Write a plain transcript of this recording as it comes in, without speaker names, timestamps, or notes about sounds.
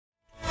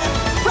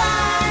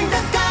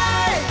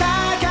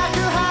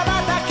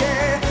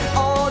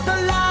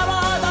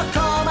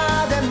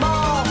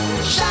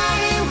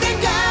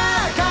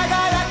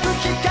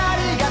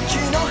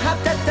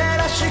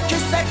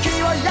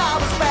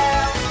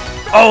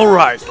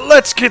Alright,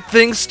 let's get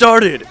things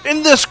started.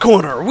 In this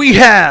corner, we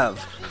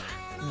have...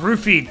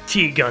 Roofied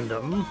T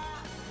Gundam.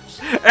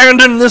 And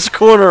in this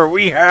corner,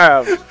 we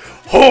have...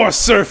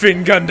 Horse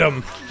surfing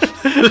Gundam.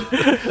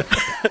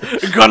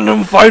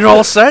 Gundam fight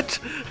all set?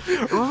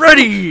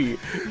 Ready,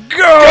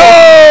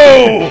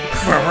 go!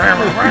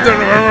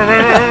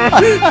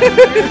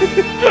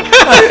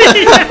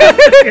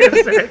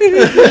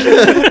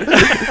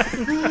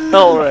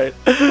 Alright,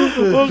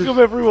 welcome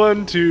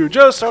everyone to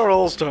Just Our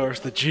All-Stars,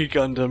 the G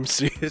Gundam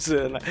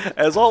season.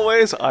 As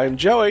always, I'm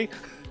Joey.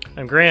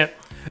 I'm Grant.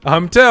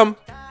 I'm Tim.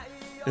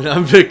 And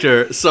I'm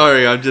Victor.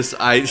 Sorry, I'm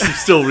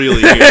still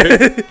really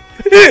here.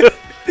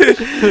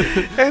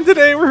 And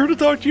today we're here to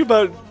talk to you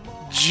about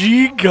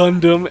G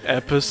Gundam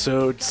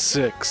Episode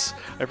 6.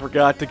 I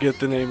forgot to get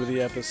the name of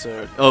the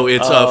episode. Oh,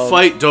 it's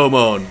Fight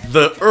Domon.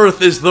 The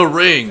Earth is the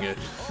ring.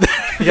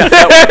 Yeah,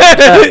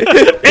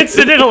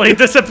 Incidentally,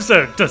 this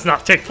episode does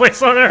not take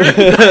place on Earth.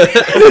 we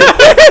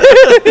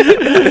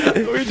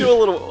do a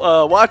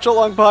little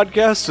watch-along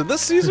podcast, and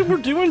this season we're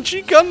doing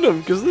G Gundam,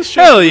 because this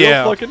Hell show's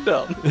yeah. real fucking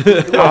dumb.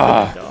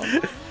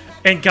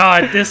 And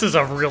God, this is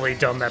a really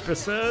dumb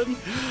episode.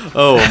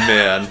 Oh,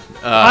 man.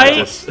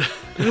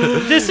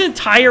 This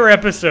entire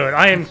episode,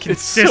 I am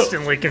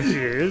consistently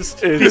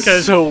confused. It because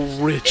is so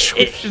rich.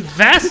 it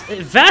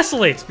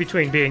vacillates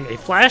between being a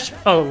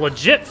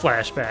legit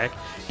flashback,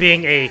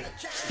 being a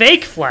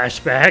fake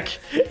flashback,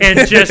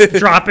 and just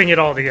dropping it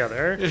all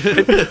together.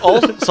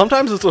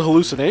 Sometimes it's a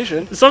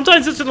hallucination.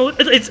 Sometimes it's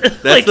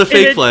That's like, the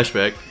fake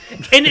flashback.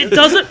 and it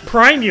doesn't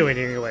prime you in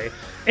any way.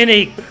 In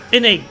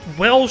a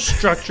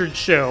well-structured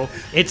show,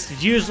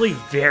 it's usually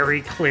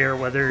very clear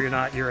whether or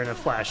not you're in a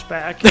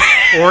flashback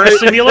or a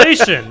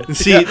simulation.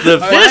 See, the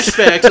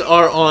flashbacks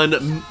are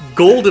on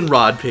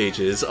goldenrod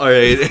pages. All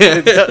right.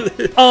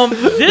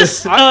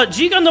 This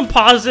G Gundam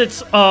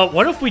posits.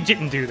 What if we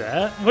didn't do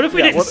that? What if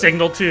we didn't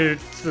signal to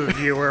the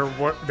viewer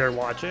what they're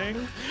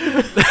watching?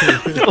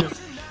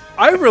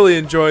 I really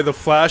enjoy the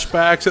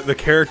flashbacks that the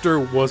character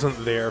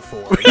wasn't there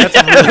for.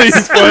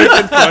 That's really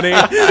fucking funny.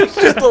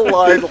 Just a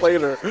line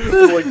later.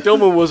 Like,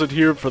 Doma wasn't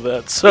here for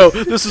that, so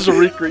this is a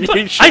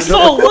recreation. I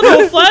saw a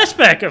little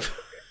flashback of.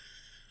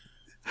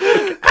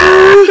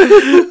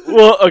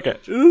 Well, okay.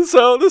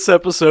 So this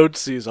episode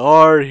sees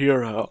our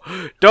hero,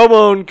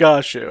 Domon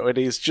Gashu, and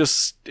he's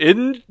just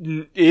in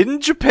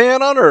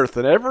Japan on Earth,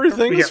 and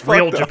everything is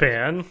real fucked up.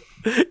 Japan.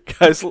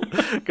 Guys,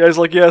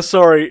 like, yeah,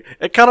 sorry.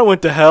 It kind of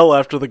went to hell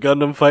after the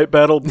Gundam fight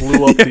battle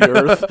blew up the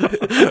Earth.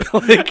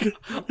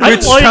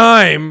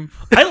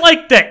 I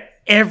like that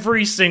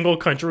every single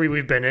country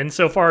we've been in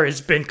so far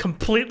has been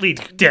completely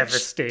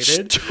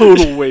devastated.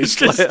 Total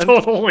wasteland. Just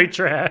totally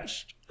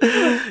trashed.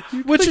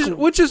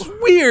 Which is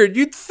weird.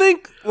 You'd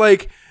think,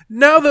 like,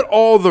 now that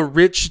all the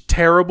rich,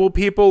 terrible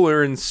people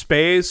are in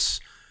space,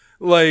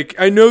 like,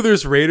 I know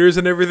there's raiders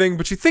and everything,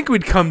 but you think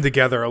we'd come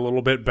together a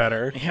little bit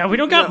better. Yeah, we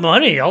don't got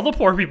money. All the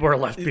poor people are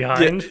left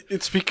behind. Yeah,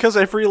 it's because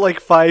every,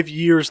 5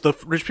 years, the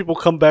rich people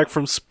come back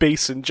from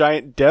space in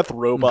giant death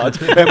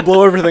robots and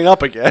blow everything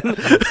up again.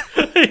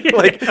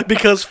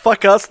 Because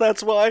fuck us,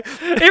 that's why.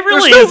 It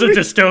really is a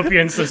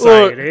dystopian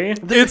society.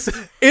 Look,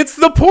 it's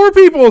the poor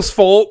people's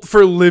fault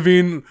for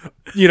living,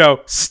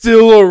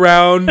 still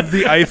around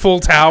the Eiffel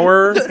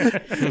Tower.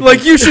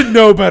 Like, you should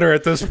know better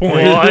at this point.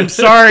 Well, I'm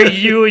sorry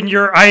you and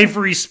your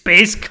ivory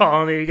space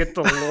colony get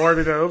to lord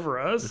it over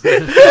us.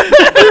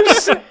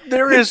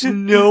 There is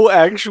no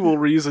actual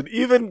reason,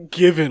 even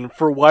given,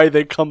 for why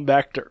they come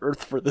back to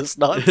Earth for this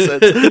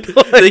nonsense.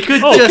 They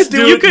could just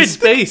do it in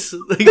space.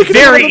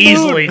 Very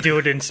easily do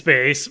it in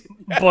space,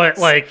 but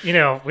we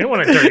don't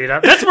want to dirty it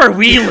up. That's where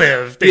we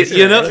live.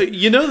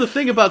 The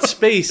thing about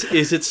space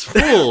is it's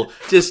full,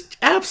 just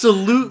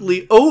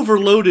absolutely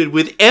overloaded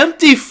with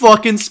empty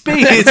fucking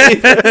space.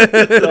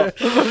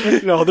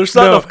 No, there's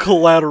not enough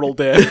collateral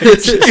damage.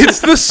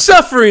 It's the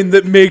suffering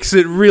that makes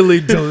it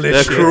really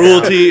delicious. The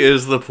cruelty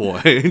is the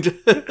point.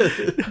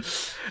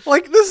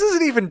 This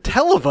isn't even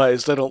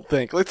televised, I don't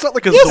think. It's not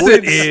like a Yes, Zoids.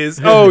 it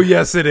is. Oh,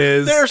 yes, it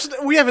is.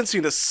 We haven't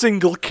seen a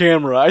single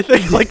camera. I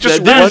think,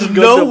 just there's one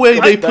no Gundam way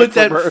they back put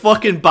that from Earth.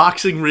 fucking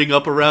boxing ring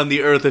up around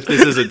the Earth if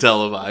this isn't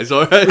televised,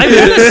 alright? I'm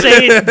gonna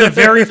say the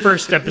very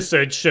first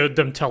episode showed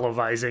them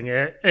televising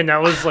it, and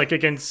that was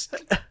against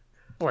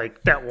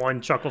that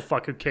one chuckle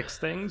fuck who kicks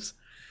things.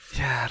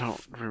 Yeah, I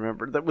don't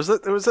remember. Was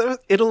that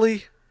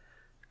Italy?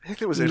 I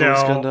think it was Italy's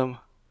Gundam.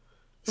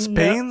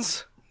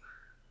 Spain's?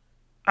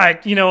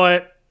 You know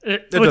what?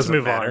 Let's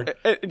move on.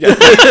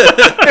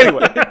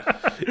 Anyway,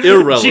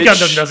 Irrelevant. G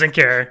Gundam doesn't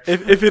care.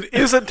 if it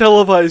isn't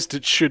televised,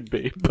 it should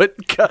be. But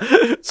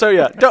so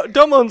yeah,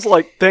 Domon's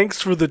like,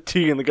 thanks for the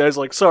tea, and the guy's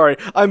like, sorry,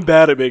 I'm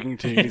bad at making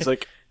tea. And he's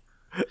like,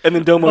 and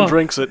then Domon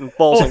drinks it and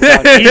falls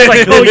unconscious. He's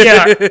like, oh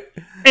yeah,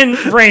 and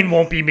Rain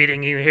won't be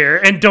meeting you here.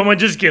 And Domon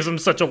just gives him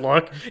such a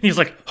look. And he's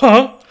like,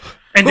 huh?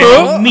 And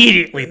then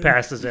immediately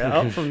passes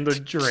out from the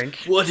drink.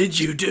 What did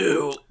you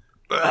do?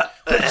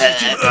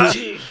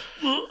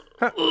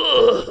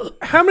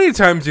 How many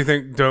times do you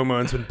think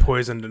Domon's been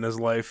poisoned in his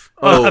life?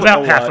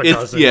 About half a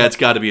dozen. It's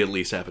got to be at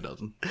least half a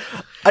dozen.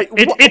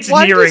 It's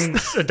nearing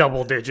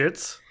double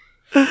digits.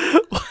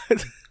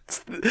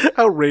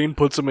 How Rain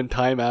puts him in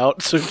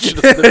timeout, so she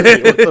doesn't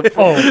have to deal with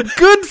him.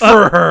 Good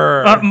for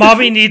her.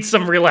 Mommy needs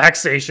some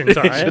relaxation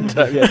time.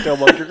 Yeah, tell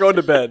Mom, you're going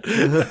to bed.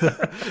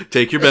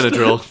 Take your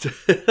Benadryl.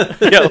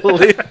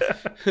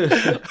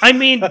 I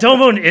mean,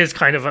 Domon is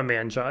kind of a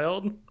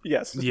man-child.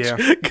 Yes. Yeah.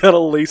 Gotta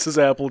lace his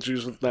apple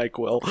juice with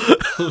NyQuil.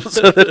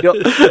 So that he'll...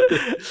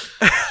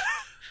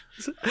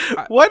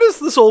 Why does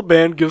this old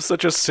man give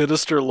such a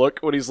sinister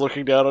look when he's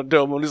looking down on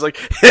Domon? He's like,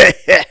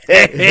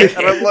 and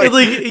I'm like,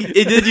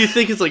 Did you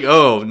think it's like,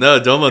 oh no,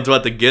 Domon's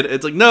about to get it?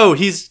 It's like, no,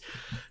 he's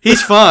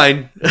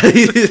fine.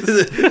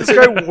 this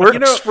guy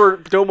works for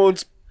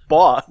Domon's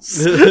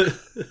boss.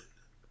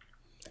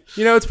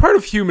 It's part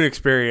of human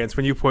experience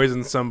when you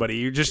poison somebody.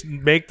 You just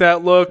make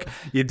that look,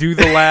 you do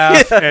the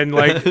laugh, and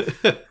like...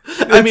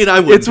 I mean, I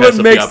wouldn't pass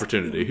up the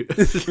opportunity.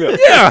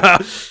 Yeah!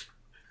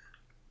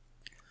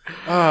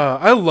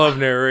 I love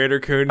narrator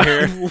Kun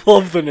here. I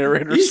love the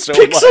narrator so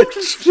much.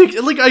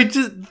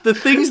 The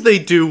things they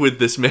do with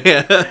this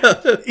man.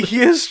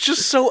 He is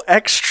just so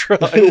extra.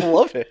 I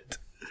love it.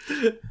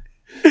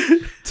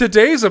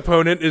 Today's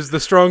opponent is the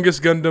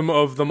strongest Gundam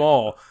of them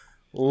all.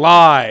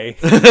 Lie.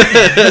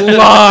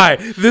 Lie.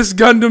 This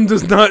Gundam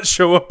does not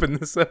show up in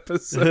this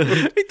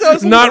episode. It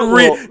does. Not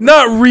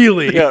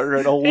really. Yeah,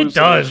 right, it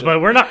does,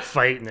 but we're not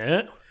fighting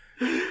it.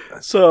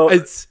 So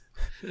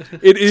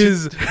it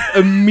is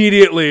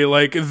immediately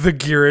like the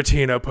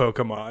Giratina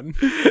Pokemon.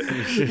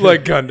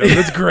 Like Gundam.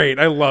 That's great.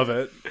 I love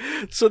it.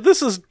 So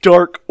this is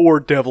Dark or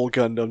Devil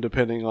Gundam,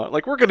 depending on...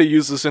 Like, we're going to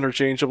use this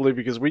interchangeably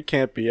because we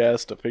can't be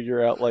asked to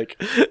figure out, like...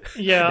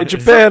 Yeah. In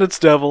Japan, it's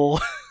Devil.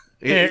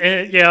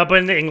 Yeah, but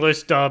in the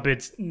English dub,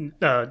 it's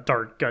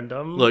Dark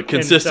Gundam. Look,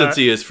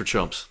 consistency is for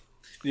chumps.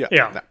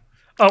 Yeah.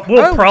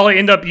 We'll probably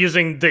end up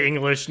using the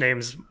English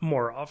names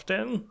more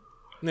often.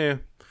 Yeah.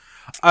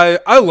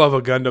 I love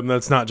a Gundam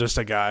that's not just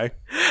a guy.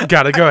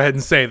 Gotta go ahead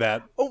and say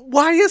that.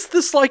 Why is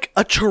this like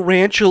a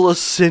tarantula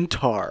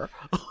centaur?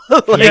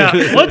 Yeah,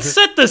 let's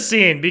set the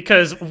scene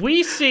because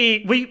we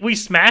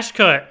smash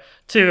cut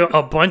to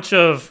a bunch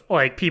of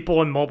like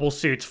people in mobile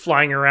suits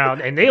flying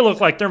around, and they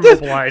look like they're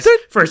mobilized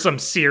for some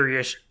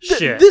serious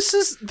shit.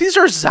 These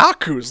are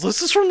Zaku's.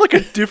 This is from like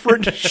a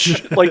different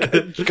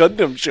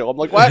Gundam show. I'm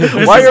like, why this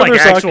are is like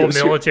there actual Zaku's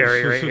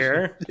military right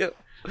here? Yeah.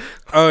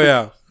 Oh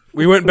yeah.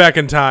 We went back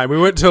in time. We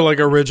went to like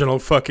original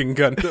fucking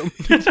Gundam.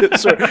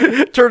 So,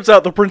 turns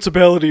out the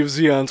Principality of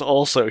Zeon's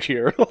also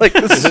here. Like,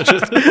 this is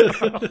just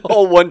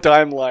all one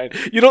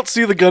timeline. You don't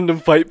see the Gundam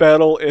fight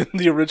battle in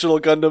the original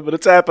Gundam, but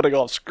it's happening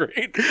off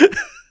screen.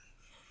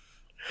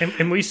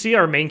 And we see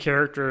our main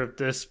character of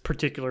this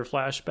particular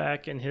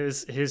flashback in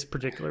his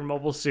particular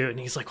mobile suit, and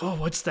he's like, "Oh,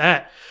 what's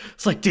that?"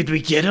 It's like, "Did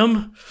we get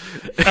him?"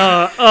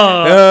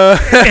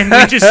 And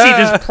we just see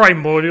this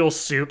primordial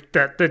soup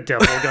that the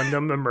Devil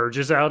Gundam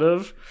emerges out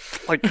of.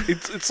 Like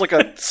it's like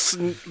a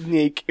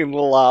snake in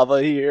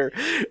lava here,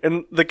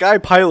 and the guy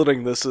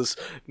piloting this is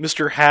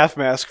Mr. Half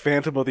Mask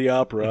Phantom of the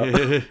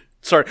Opera.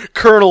 Sorry,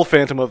 Colonel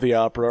Phantom of the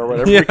Opera, or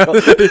whatever we call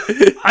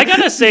it. I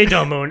gotta say,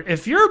 Domon,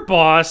 if your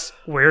boss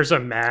wears a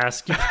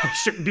mask, you probably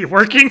shouldn't be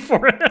working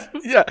for him.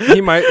 Yeah, he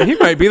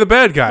might be the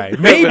bad guy.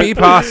 Maybe,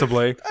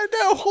 possibly. I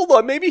know. Hold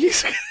on, maybe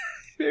he's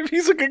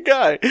a good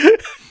guy.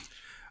 It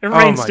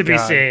remains to be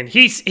seen.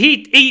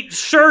 He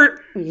sure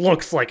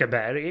looks like a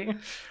baddie.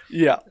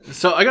 Yeah.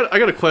 So I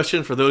got a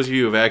question for those of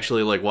you who have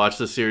actually like watched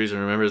this series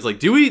and remember. It's like,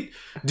 do we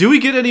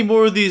get any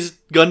more of these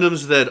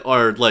Gundams that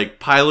are like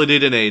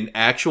piloted in an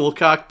actual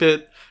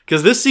cockpit?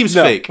 Because this seems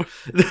fake.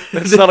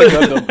 It's not a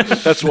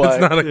Gundam. That's why.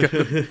 It's not a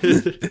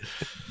Gundam.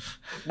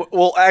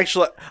 Well,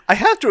 actually, I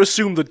have to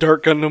assume the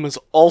Dark Gundam is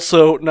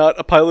also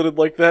not piloted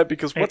like that,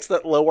 because what's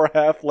that lower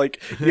half?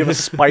 Like, you have a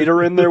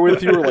spider in there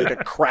with you, or like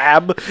a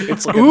crab?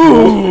 It's like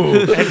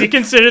Ooh! Have you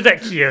considered that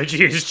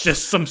Kyoji is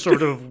just some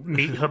sort of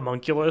meat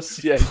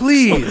homunculus? Yeah.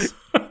 Please!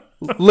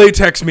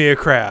 Latex me a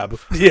crab.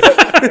 Yeah.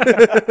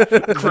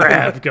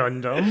 Crab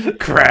Gundam.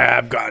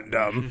 Crab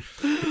Gundam.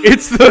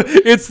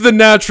 It's the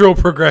natural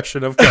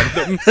progression of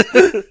Gundams.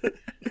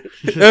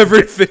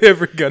 every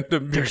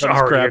Gundam There's becomes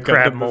already crab a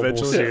crab Gundam mobile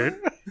eventually. suit.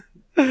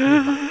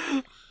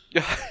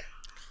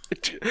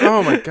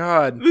 Oh my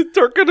god. The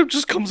Dark Gundam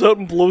just comes out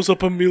and blows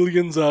up a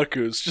million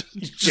Zaku's.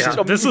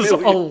 Yeah, this is a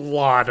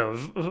lot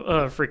of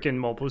freaking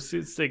mobile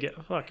suits that get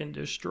fucking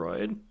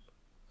destroyed.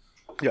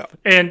 Yeah.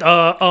 And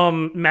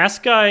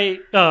Mask Guy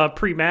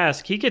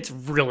pre-mask, he gets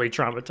really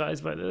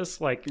traumatized by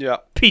this. Like,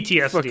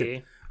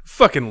 PTSD.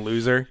 Fucking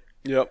loser.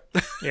 Yep.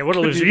 Yeah, what a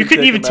loser. You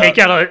couldn't even take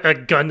out a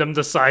Gundam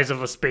the size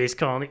of a space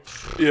colony.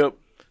 Yep.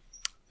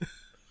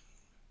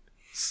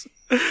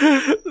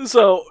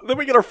 So, then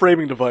we get our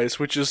framing device,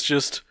 which is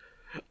just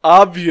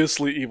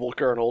obviously Evil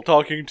Colonel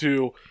talking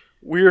to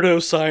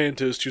weirdo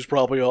scientist who's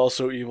probably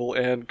also evil,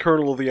 and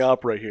Colonel of the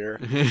Opera here.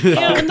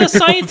 Yeah, and the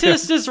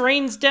scientist is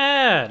Rain's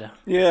dad.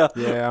 Yeah.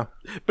 Yeah.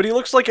 But he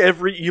looks like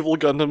every evil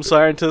Gundam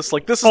scientist.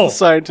 Like, this is the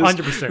scientist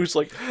 100%. who's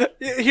like,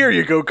 here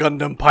you go,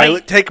 Gundam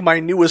pilot, take my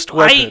newest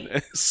weapon.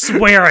 I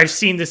swear I've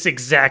seen this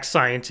exact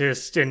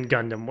scientist in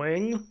Gundam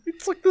Wing.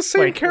 It's like the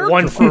same character.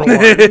 One for one.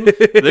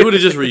 They would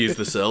have just reused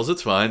the cells.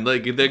 It's fine.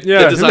 Like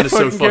their design is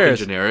so fucking cares?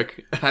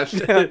 generic.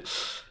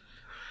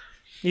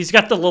 He's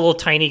got the little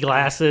tiny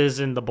glasses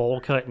and the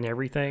bowl cut and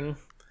everything.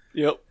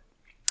 Yep.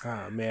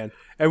 Oh man.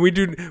 And we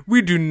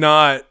do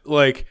not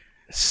like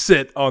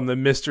sit on the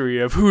mystery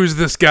of who's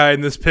this guy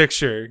in this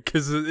picture,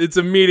 because it's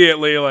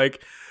immediately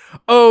like,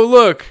 oh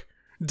look,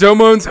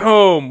 Domon's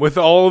home with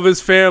all of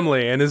his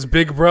family and his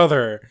big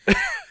brother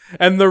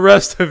and the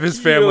rest of his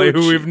family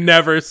who we've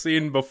never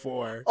seen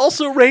before.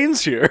 Also,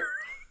 Rain's here.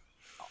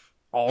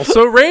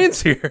 Also,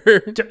 Rain's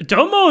here.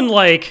 Domon,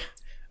 like,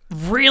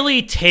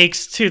 really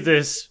takes to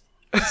this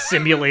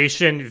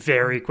simulation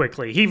very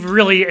quickly. He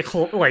really,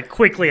 like,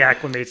 quickly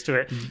acclimates to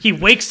it. He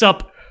wakes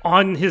up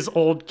on his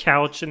old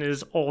couch in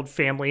his old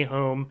family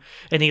home,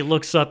 and he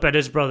looks up at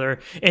his brother,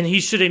 and he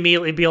should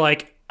immediately be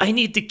like, I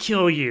need to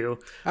kill you.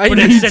 But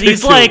instead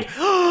he's like,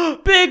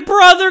 oh, big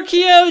brother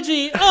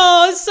Kyoji,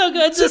 oh, it's so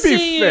good to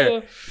see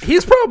you.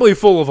 He's probably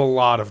full of a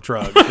lot of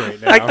drugs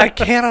right now. I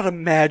cannot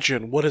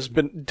imagine what has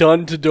been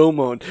done to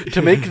Domon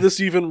to make this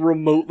even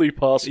remotely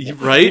possible.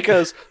 Right?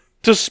 Because,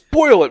 to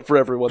spoil it for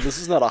everyone, this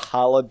is not a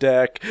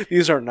holodeck.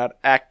 These are not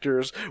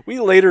actors. We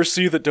later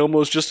see that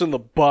Domo's just in the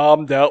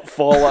bombed-out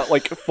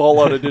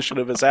Fallout edition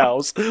of his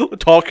house,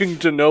 talking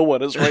to no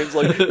one. As Rain's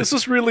like, this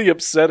is really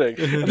upsetting.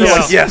 And they're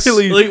like, yes.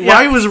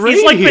 Why was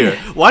Rain here?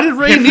 Why did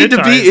Rain need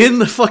to be in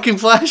the fucking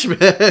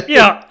flashback?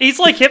 Yeah, he's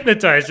like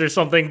hypnotized or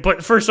something,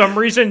 but for some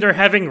reason they're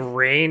having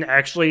Rain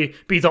actually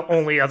be the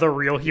only other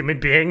real human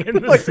being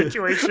in this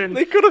situation.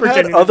 They could have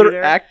had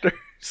other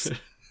actors.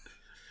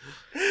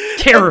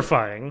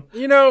 Terrifying.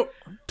 You know,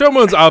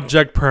 Domon's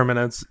object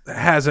permanence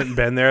hasn't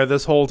been there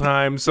this whole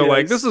time, so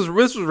like this was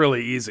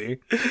really easy.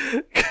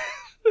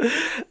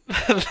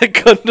 The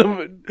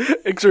Gundam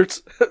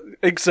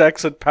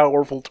exacts a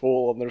powerful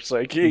toll on their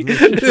psyche.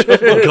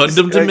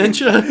 Gundam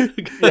dementia?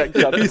 Yeah,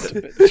 Gundam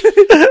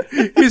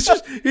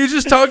dementia. He's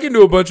just talking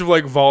to a bunch of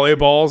like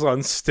volleyballs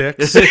on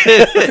sticks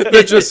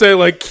that just say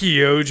like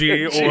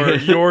Kyoji or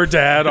your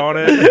dad on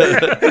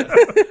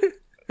it.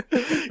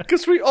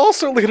 Because we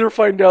also later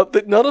find out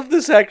that none of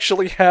this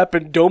actually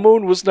happened.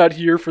 Domon was not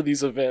here for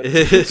these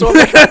events. So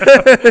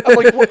I'm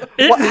like,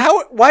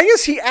 why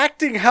is he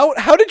acting?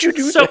 How did you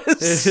do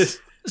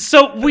this?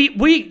 So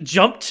we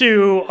jump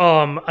to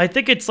I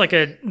think it's like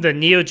the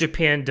Neo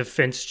Japan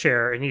defense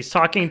chair, and he's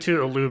talking to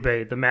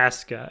Alube, the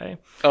mask guy.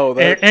 Oh,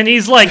 and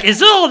he's like,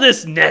 "Is all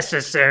this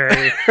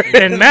necessary?"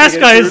 And mask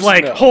guy is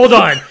like, no. "Hold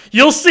on,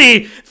 you'll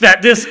see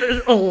that this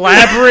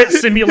elaborate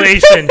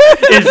simulation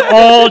is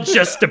all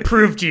just to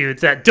prove to you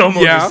that Domo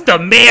is the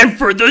man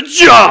for the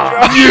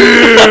job."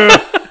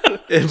 Yeah.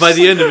 And by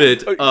the end of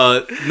it,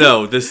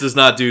 no, this does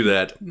not do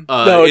that.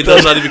 No, it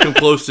does not even come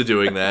close to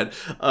doing that.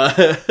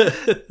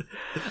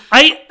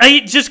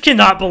 I just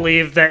cannot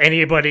believe that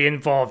anybody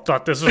involved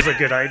thought this was a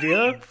good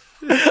idea.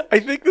 I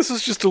think this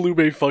is just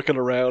Alube fucking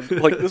around.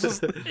 Like, this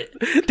is...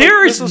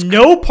 There is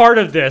no part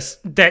of this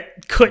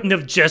that couldn't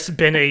have just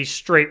been a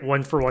straight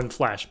one-for-one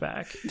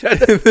flashback.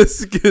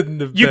 This couldn't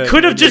have You been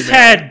could have just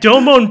had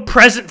Domon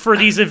present for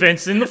these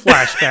events in the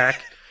flashback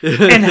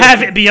and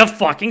have it be a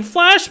fucking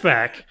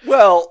flashback.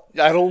 Well,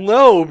 I don't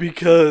know,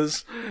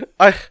 because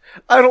I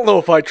don't know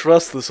if I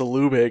trust this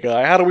Alube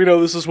guy. How do we know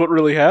this is what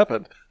really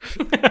happened?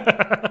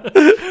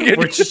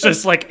 Which is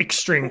just like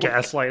extreme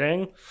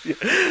gaslighting.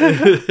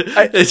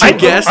 It's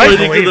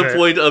gaslighting to the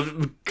point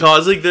of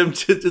causing them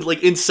to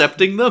like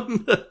incepting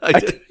them.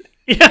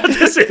 Yeah,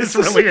 this is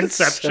really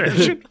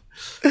Inception.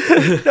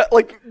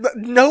 Like,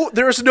 no,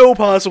 there's no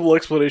possible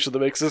explanation that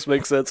makes this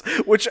make sense,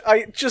 which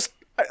I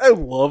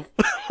love.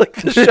 Like,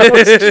 the show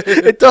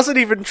it doesn't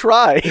even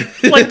try.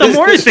 Like, the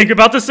more I think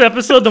about this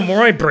episode, the more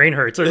my brain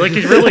hurts. Like,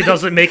 it really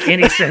doesn't make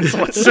any sense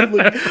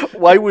whatsoever.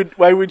 Why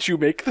would you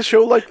make the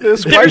show like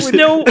this? There's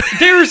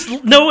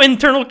no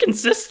internal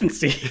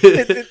consistency.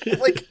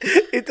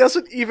 It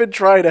doesn't even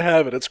try to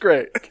have it. It's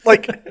great.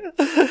 Like,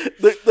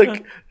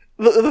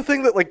 the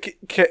thing that like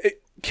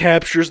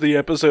captures the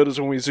episode is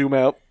when we zoom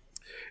out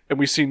and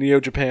we see Neo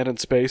Japan in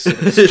space. And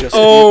it's just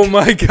oh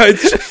my god,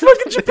 it's just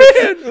fucking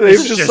Japan!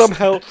 They've just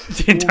somehow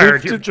the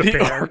entirety of lifted Japan.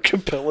 the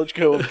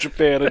archipelago of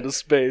Japan into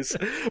space,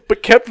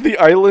 but kept the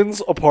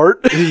islands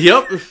apart.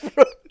 Yep.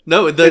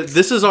 No,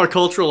 this is our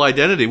cultural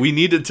identity. We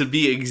need it to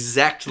be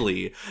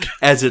exactly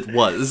as it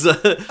was.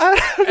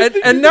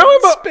 And now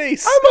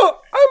space.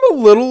 I'm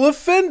a little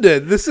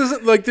offended. This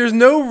isn't like there's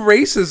no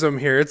racism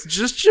here. It's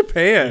just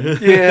Japan.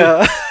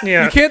 Yeah.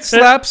 Yeah. You can't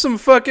slap some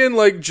fucking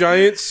like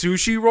giant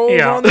sushi rolls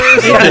Yeah. on there.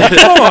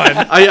 Come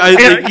on. I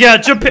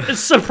think Japan,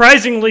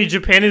 surprisingly,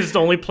 Japan is the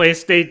only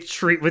place they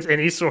treat with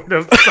any sort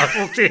of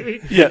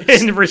subtlety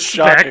and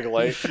respect.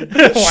 Shockingly.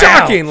 Wow.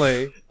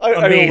 Shockingly. I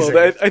don't Amazing.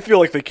 know. I feel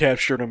like they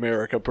captured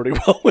America pretty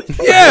well with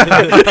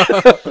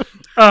that.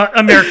 Yeah.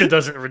 America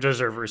doesn't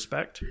deserve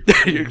respect.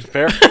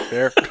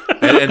 Fair.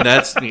 and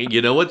that's,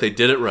 you know what, they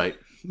did it right.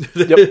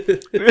 Yep.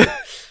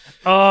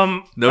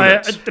 No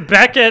notes.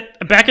 Back at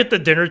the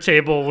dinner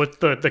table with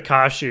the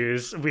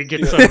Kashus, we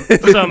get some With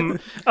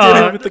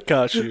the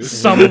cashews.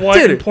 somewhat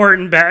Did it.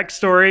 important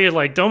backstory.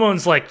 Like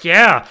Domon's like,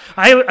 yeah,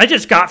 I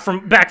just got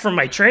back from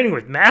my training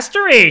with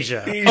Master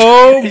Asia.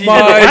 Oh my And the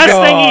last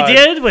god. thing he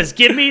did was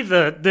give me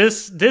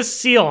this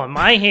seal in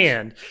my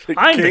hand.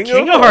 I'm the King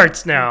King of of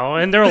Hearts now.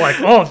 And they're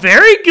like, oh,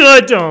 very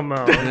good,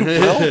 Domo.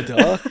 Well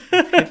done.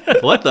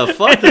 What the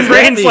fuck does And that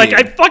Rain's mean? like,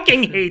 I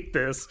fucking hate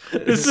this.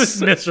 This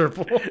is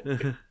miserable.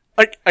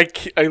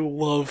 I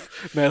love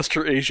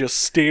Master Asia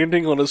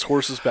standing on his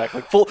horse's back,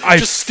 like full, I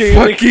just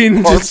standing.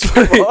 fucking arms just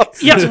like,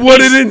 crossed. Yeah,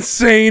 what an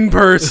insane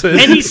person.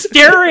 And he's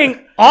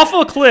staring off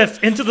a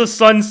cliff into the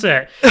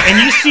sunset,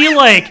 and you see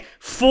like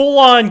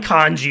full-on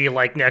kanji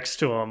like next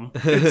to him.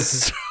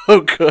 It's so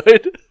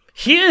good.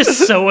 He is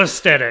so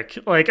aesthetic.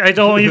 Like I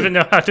don't even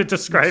know how to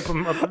describe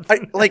him.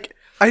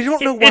 I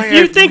don't know why. If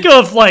you think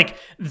of like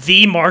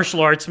the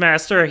martial arts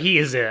master, he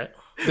is it.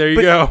 There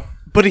you go.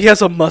 but he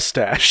has a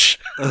mustache.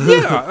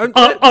 Yeah.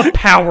 A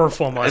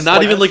powerful mustache. And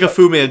not even like a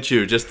Fu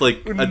Manchu, just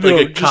like a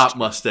just- cop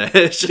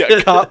mustache.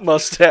 Yeah, cop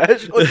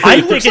mustache. I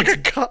He think looks like it's-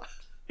 a cop.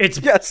 It's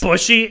Yes.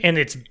 bushy and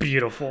it's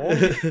beautiful.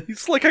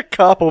 He's like a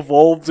cop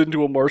evolved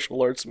into a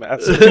martial arts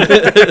master.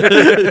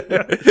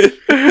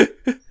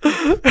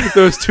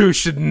 Those two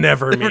should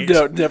never meet.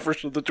 No, never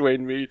should the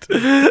twain meet.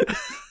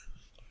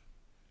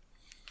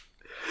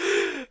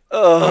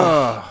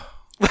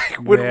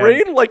 When Man.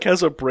 Rain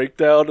has a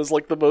breakdown is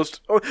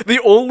the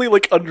only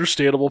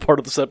understandable part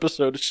of this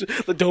episode. It's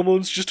just, the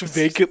Domon's just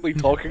vacantly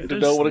talking to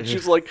no one, and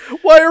she's like,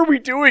 "Why are we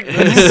doing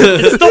this?"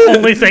 It's the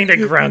only thing that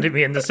grounded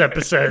me in this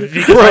episode.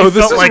 Because Bro, I this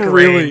felt is like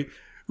really,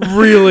 Rain.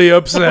 really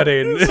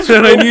upsetting. This is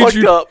And I real need fucked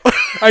you. up.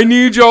 I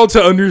need y'all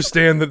to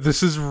understand that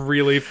this is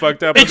really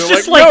fucked up. And It's they're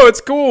just like, like- no,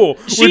 it's cool.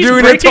 We're she's doing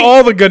it to breaking-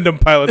 all the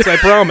Gundam pilots, I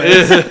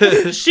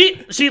promise.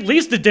 She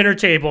leaves the dinner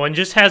table and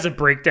just has a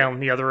breakdown in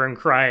the other room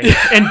crying.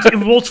 And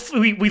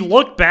we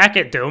look back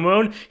at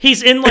Domon.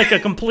 He's in a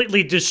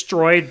completely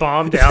destroyed,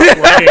 bombed out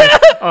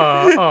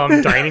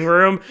dining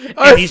room,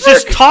 and he's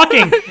just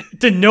talking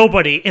to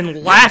nobody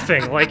and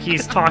laughing like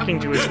he's talking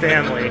to his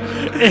family.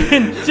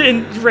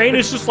 And Rain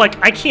is just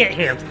like, I can't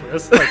handle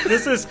this.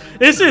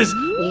 This is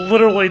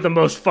literally the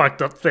most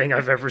fucked up thing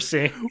I've ever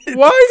seen.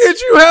 Why did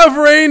you have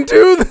Rain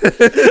do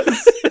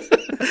this?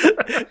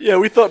 Yeah,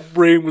 we thought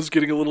Rain was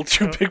getting a little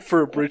too big for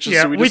her britches,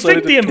 Yeah, so we we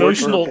decided think to the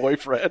torture emotional- her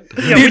boyfriend.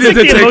 Yeah, He we needed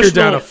think to the take her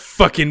down emotional- a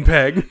fucking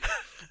peg.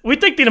 We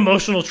think the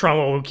emotional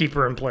trauma will keep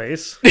her in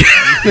place.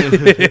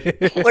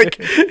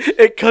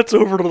 It cuts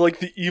over to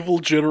the evil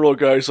general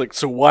guy's like,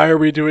 "So why are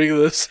we doing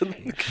this?" And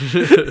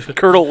the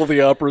Colonel of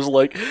the Opera's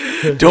like,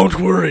 "Don't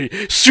worry,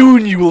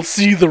 soon you will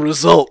see the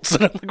results."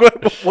 And I'm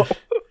like, what?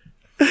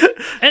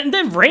 And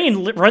then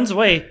Rain runs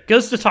away,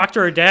 goes to talk to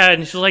her dad,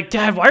 and she's like,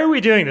 "Dad, why are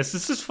we doing this?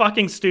 This is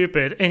fucking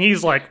stupid." And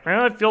he's like,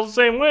 "I feel the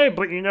same way,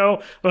 but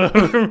what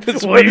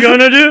are you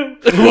gonna do?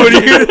 What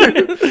are you gonna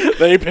do?"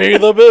 They pay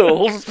the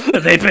bills.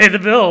 They pay the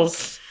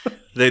bills.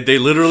 They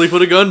literally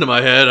put a gun to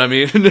my head. I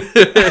mean,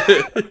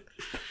 The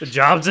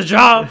job's a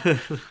job.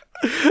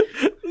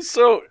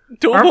 So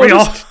Aren't we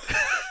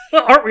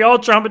all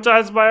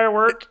traumatized by our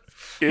work?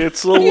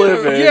 it's a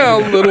living. Yeah,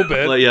 a little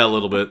bit. yeah, a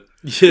little bit.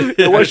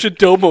 Why should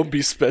Domo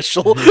be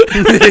special?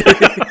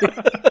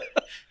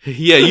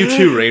 Yeah, you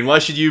too, Rain. Why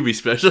should you be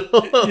special?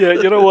 Yeah,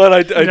 you know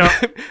what?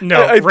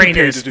 No, I'd be Rain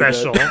paid is to do that.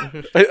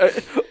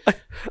 special.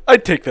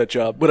 I'd take that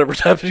job,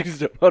 whatever's happening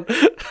to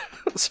Domon.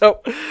 So,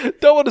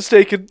 Domon is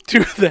taken to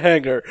the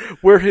hangar,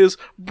 where his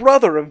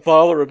brother and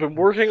father have been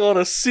working on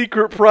a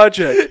secret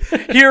project.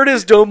 Here it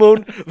is,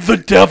 Domon, the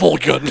Devil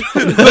Gundam.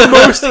 The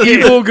most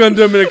evil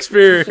Gundam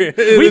experience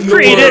in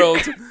the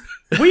world.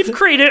 We've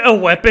created a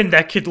weapon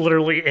that could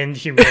literally end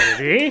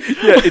humanity.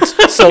 Yeah,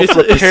 it's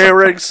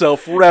self-repairing,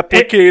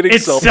 self-replicating,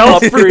 It's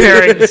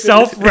self-upgrading. self-repairing,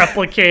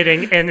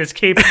 self-replicating, and is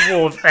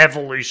capable of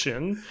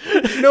evolution.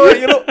 You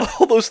know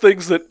all those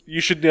things that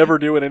you should never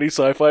do in any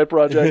sci-fi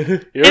project?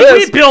 Here And it we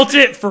is. built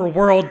it for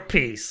world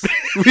peace.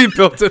 We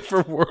built it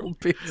for world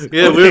peace.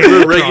 Yeah,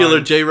 we're regular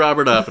J.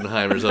 Robert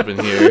Oppenheimers up in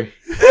here.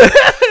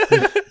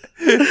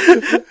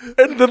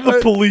 And then the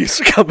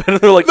police come in and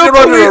they're like, The "You're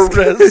under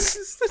police-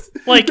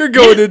 arrest." Like You're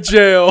going to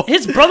jail.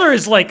 his brother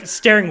is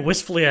staring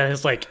wistfully at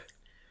his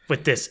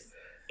with this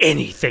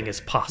anything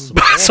is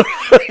possible.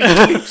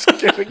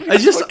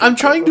 I'm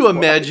trying to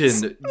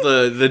imagine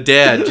the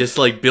dad just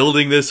like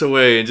building this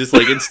away and just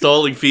like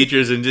installing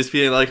features and just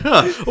being like,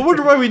 I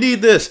wonder why we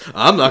need this.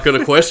 I'm not going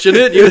to question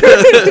it.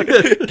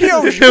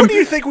 Kyoji, what do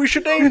you think we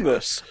should name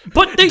this?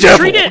 But they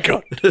treat it.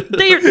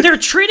 They're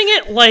treating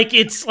it like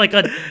it's like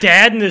a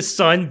dad and his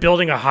son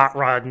building a hot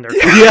rod in their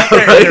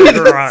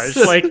garage.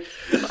 Like,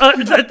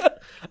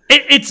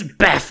 it's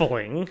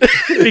baffling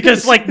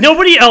because like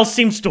nobody else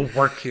seems to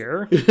work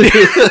here.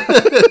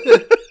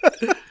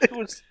 It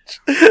was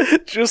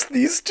just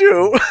these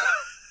two.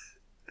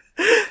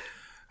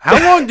 How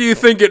long do you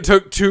think it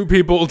took two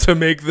people to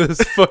make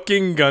this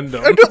fucking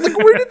Gundam? I know, like,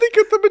 where did they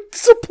get the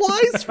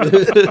supplies from?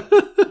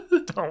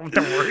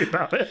 Don't worry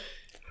about it.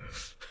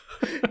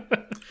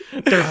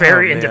 They're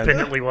very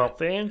independently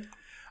wealthy.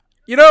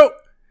 You know,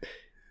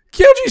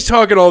 Kyoji's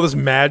talking all this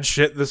mad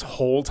shit this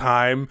whole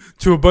time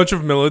to a bunch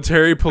of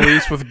military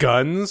police with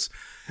guns.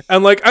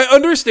 And, like, I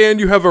understand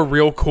you have a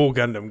real cool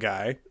Gundam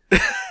guy.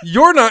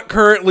 You're not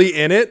currently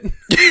in it.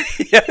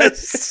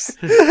 Yes.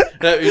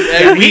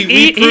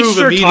 He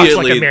sure talks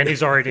like a man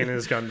who's already in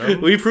his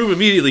Gundam. We prove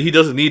immediately he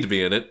doesn't need to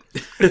be in it.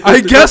 I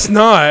guess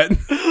not.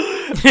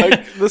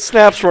 Like, the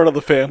snaps run of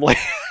the family.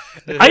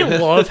 I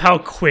love how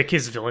quick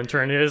his villain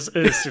turn is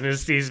as soon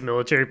as these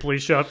military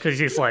police show up, because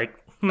he's like,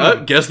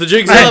 guess the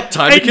jig's up.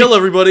 Time to kill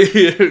everybody.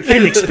 I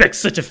didn't expect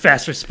such a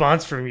fast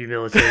response from you,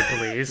 military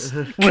police.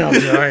 Well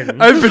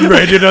done. I've been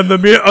writing on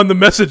the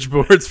message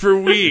boards for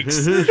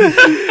weeks.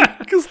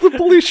 Because the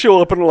police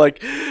show up and are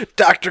like,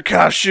 Dr.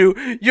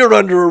 Kashu, you're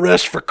under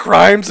arrest for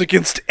crimes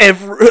against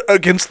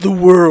the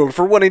world,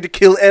 for wanting to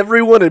kill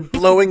everyone and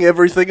blowing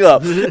everything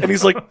up. And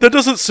he's like, that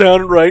doesn't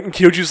sound right. And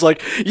Kyoji's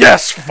like,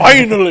 yes,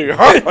 finally.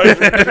 Starts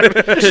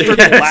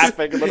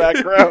laughing in the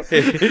background.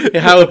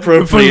 How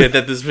appropriate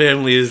that this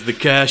family is the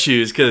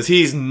Cashews, because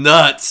he's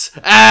nuts.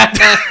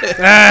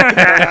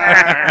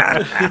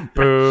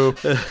 Boo.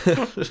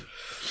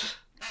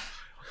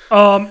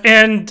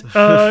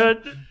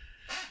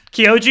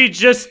 Kyoji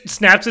just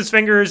snaps his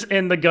fingers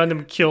and the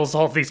Gundam kills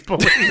all these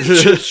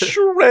police. Just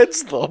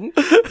shreds them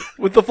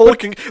with the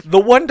Vulcan. The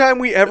one time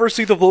we ever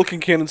see the Vulcan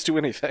cannons do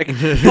anything.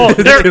 Oh,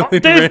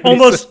 they've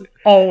almost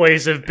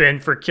always have been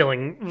for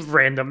killing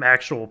random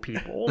actual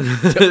people.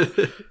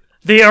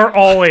 They are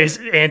always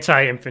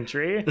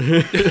anti-infantry.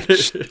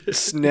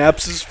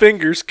 Snaps his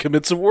fingers,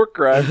 commits a war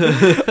crime.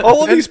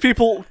 All of these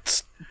people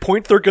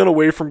point their gun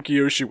away from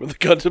Kyoshi when the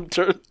Gundam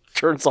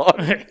turns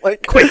on.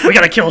 Like, quick, we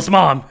gotta kill his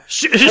mom.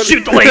 Shoot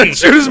the lady.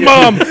 Shoot his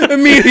mom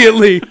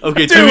immediately.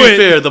 Okay, to be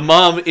fair, the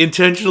mom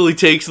intentionally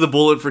takes the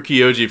bullet for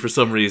Kyoji for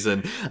some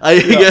reason.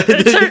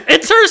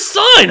 It's her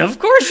son. Of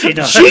course she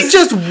does. She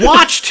just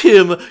watched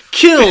him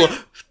kill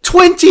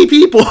 20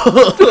 people.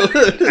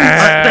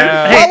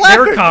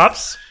 They're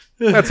cops.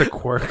 That's a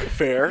quirk.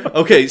 fair.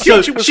 Okay,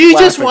 so she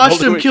just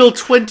watched him kill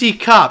 20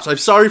 cops. I'm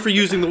sorry for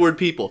using the word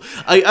people. To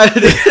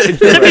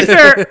be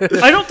fair,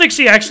 I don't think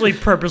she actually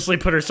purposely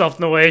put herself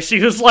in the way. She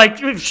was like,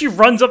 she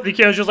runs up to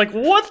Kyo, she's like,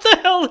 what the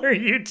hell are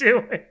you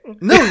doing?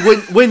 No,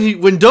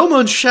 when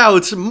Domon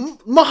shouts,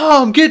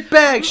 Mom, get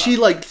back, she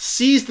like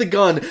sees the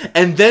gun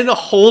and then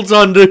holds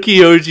on to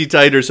Kyoji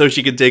tighter so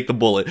she can take the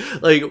bullet.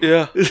 Like,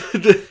 yeah.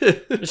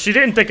 She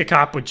didn't think a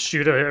cop would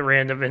shoot a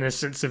random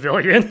innocent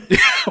civilian.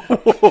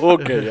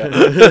 Okay, yeah.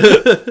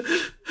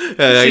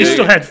 She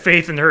still had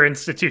faith in her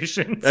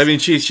institutions. I mean,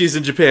 she's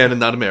in Japan and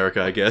not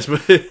America, I guess.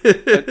 But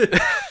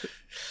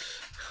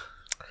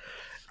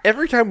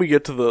every time we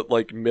get to the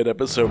like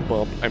mid-episode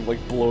bump, I'm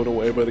like blown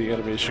away by the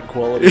animation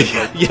quality. And,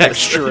 like,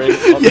 texturing.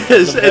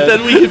 Yes, and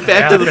then we get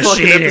back to the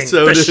fucking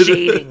episode. The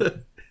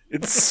shading.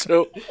 It's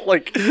so,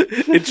 like,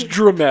 it's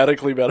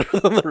dramatically better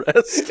than the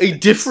rest. A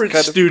different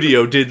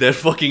studio did that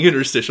fucking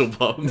interstitial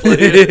bump. Look,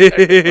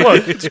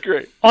 it's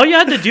great. All you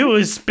had to do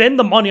was spend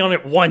the money on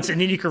it once,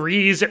 and then you could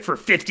reuse it for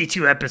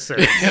 52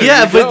 episodes.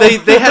 Yeah, but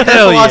they had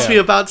that philosophy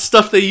about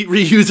stuff they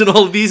reuse in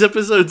all of these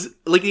episodes,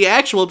 like the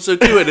actual episode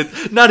too, and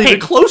it's not even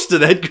close to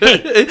that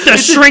good. The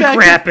shrink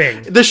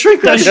wrapping. The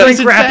shrink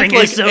wrapping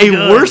is so a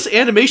good. worse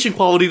animation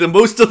quality than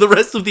most of the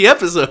rest of the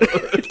episode.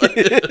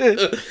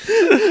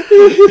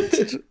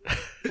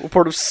 What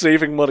part of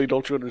saving money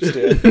don't you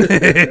understand?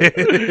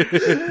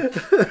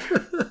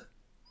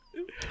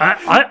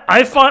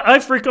 I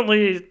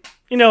frequently,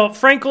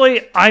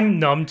 frankly, I'm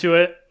numb to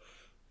it.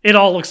 It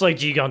all looks like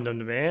G Gundam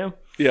to me.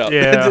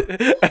 Yeah.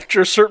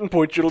 After a certain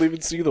point, you don't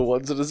even see the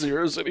ones and the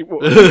zeros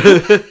anymore.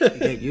 You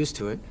get used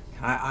to it.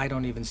 I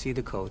don't even see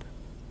the code.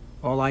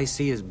 All I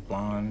see is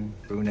blonde,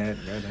 brunette,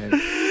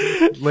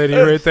 redhead. Lady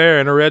right there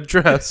in a red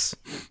dress.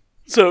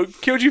 So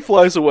Kyoji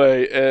flies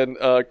away, and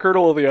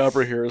Colonel of the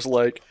Opera here is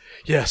like,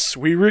 yes,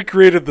 we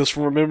recreated this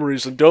from our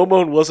memories, and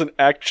Domon wasn't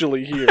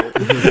actually here.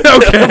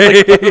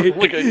 Okay.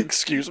 like,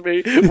 excuse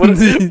me?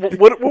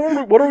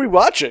 What are we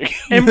watching?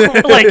 And,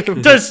 like,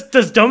 does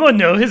Domon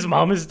know his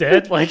mom is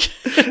dead? Like,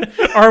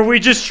 are we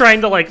just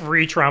trying to, like,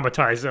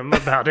 re-traumatize him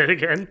about it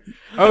again?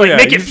 Oh,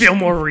 make it feel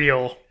more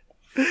real.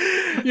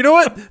 You know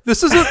what?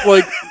 This isn't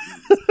like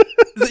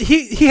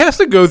he has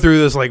to go through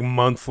this like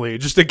monthly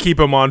just to keep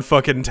him on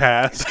fucking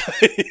task.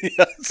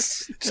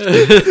 Yes.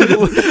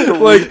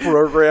 Like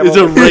program. It's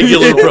a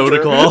regular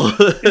protocol.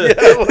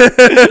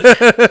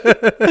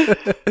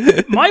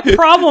 My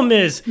problem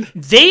is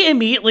they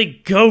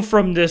immediately go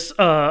from this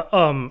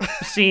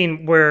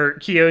scene where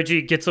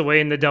Kyoji gets away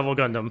in the Devil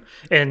Gundam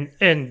and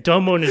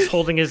Domon is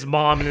holding his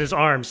mom in his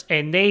arms,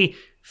 and they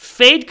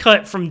fade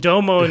cut from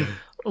Domon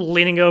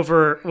leaning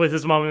over with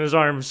his mom in his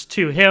arms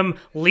to him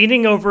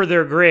leaning over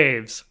their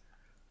graves,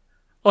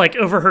 like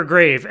over her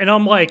grave. And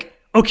I'm like,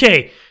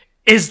 okay,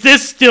 is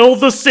this still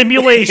the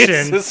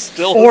simulation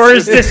or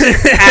is this an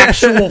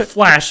actual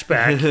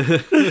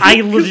flashback?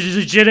 I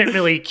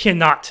legitimately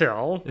cannot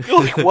tell.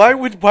 Like, why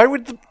would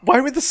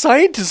the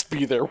scientist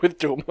be there with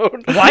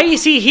Domon? Why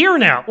is he here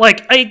now?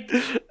 Like,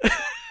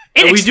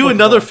 And we do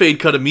another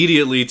fade cut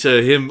immediately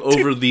to him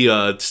over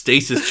the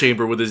stasis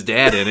chamber with his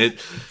dad in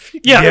it.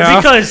 Yeah,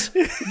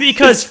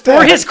 because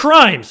for his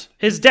crimes,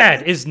 his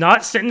dad is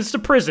not sentenced to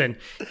prison.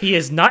 He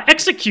is not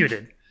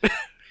executed.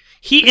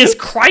 He is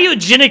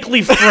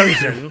cryogenically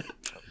frozen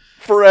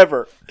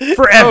Forever.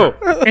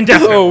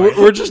 Indefinitely. Oh,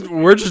 we're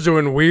just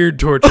doing weird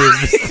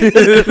tortures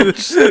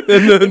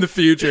in the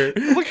future.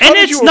 Like, And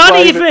it's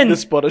not even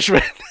this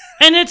punishment.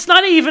 And it's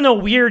not even a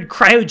weird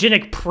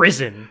cryogenic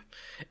prison.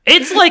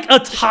 It's like a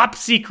top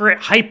secret,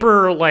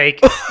 hyper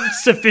like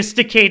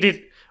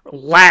sophisticated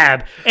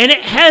lab, and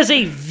it has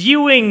a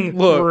viewing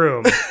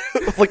room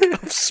Like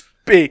of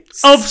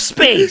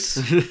space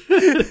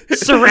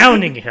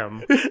surrounding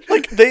him.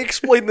 Like they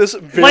explain this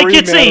very Like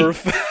it's matter of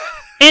fact.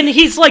 And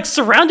he's like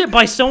surrounded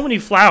by so many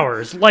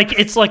flowers, like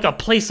it's like a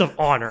place of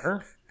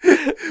honor.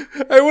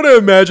 I want to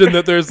imagine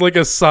that there's like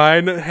a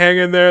sign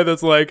hanging there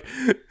that's like,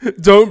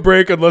 "Don't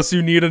break unless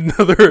you need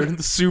another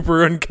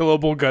super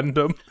unkillable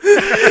Gundam."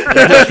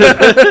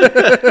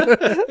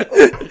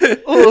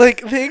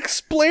 Like they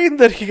explain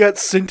that he got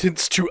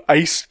sentenced to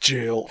ice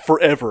jail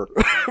forever,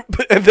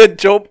 and then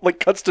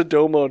cuts to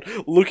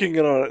Domon looking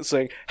in on it,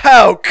 saying,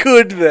 "How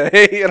could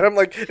they?" And I'm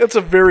like, "That's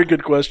a very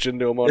good question,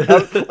 Domon.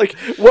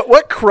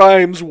 What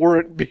crimes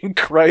weren't being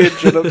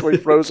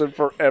cryogenically frozen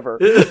forever?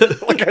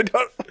 Like I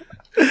don't."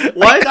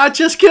 Why not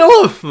just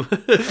kill him?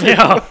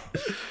 Yeah.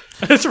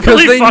 It's Because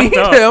really they fucked need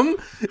up. him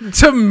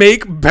to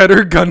make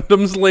better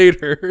Gundams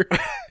later.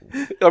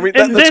 I mean,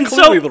 And then that's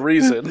clearly the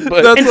reason.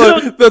 But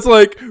That's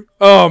like,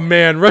 oh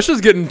man,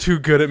 Russia's getting too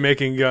good at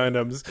making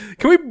Gundams.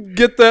 Can we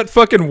get that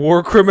fucking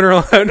war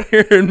criminal out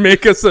here and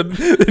make us an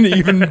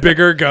even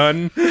bigger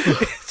gun?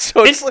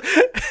 so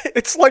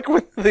it's like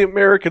when the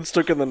Americans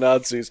took in the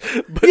Nazis.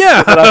 But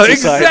Yeah, the Nazi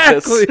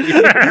exactly.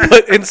 scientists.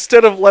 But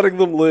instead of letting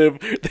them live,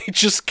 they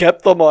just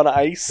kept them on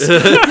ice.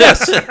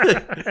 Yes.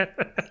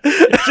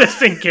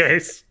 Just in case.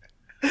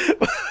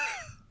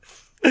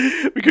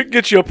 We couldn't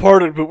get you a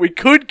pardon, but we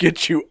could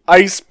get you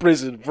ice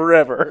prison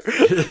forever.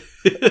 I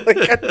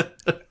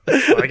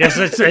guess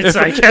it's if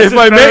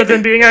I better make-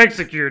 than being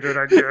executed,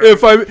 I guess.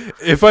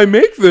 If I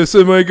make this,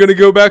 am I going to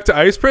go back to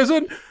ice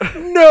prison?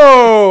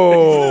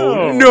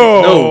 No.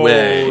 No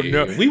way.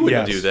 No. We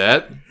wouldn't Yes. do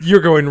that. You're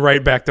going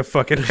right back to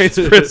fucking ice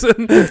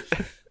prison.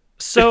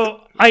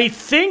 So I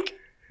think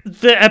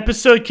the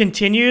episode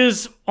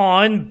continues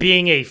on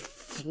being a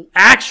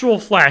actual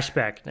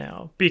flashback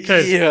now,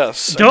 because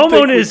Yes,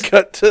 Domon is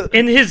cut to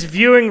in his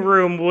viewing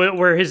room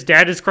where his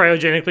dad is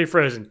cryogenically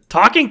frozen,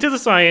 talking to the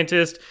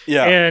scientist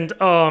and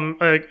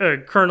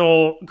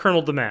Colonel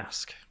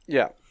Damask.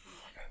 yeah.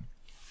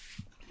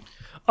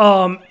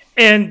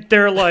 And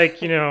they're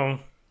like, we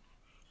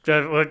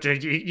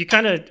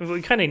kind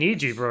of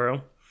need you,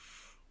 bro.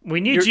 We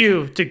need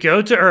you to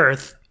go to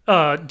Earth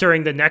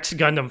during the next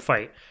Gundam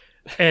fight.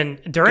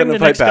 And during the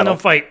next Gundam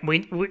fight,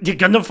 the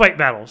Gundam fight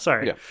battle,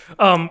 sorry.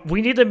 Yeah.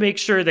 We need to make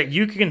sure that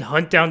you can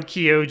hunt down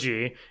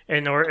Kyoji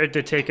in order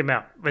to take him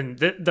out. And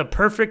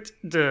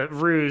the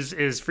ruse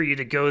is for you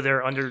to go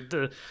there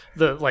under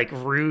the like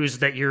ruse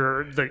that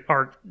you're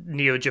our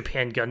Neo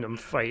Japan Gundam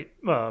fight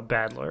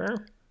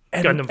battler.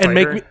 Gundam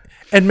fighter.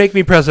 And make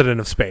me president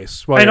of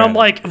space. And I'm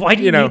like, why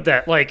do you need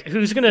that? Like,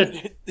 who's gonna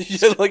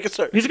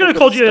who's gonna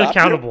hold you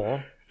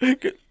accountable?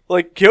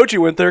 Like Kyoji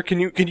went there. Can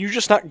you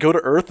just not go to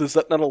Earth? Is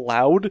that not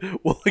allowed?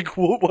 Well, like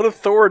what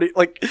authority?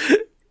 Like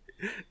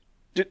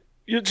they're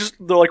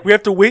like, we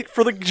have to wait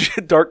for the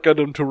Dark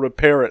Gundam to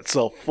repair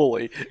itself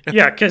fully.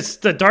 Yeah, because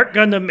the Dark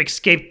Gundam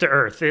escaped to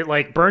Earth. It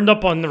like burned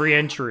up on the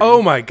reentry.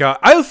 Oh my god,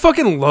 I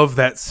fucking love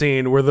that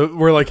scene where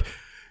like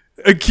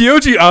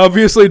Kyoji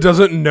obviously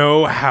doesn't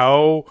know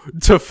how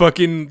to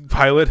fucking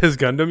pilot his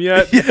Gundam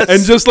yet,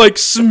 and just like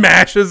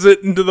smashes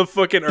it into the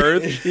fucking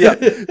Earth.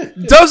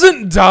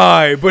 Doesn't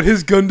die, but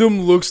his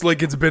Gundam looks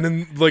like it's been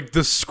in like the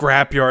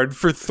scrapyard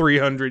for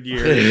 300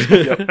 years.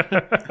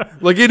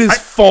 Like it is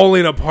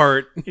falling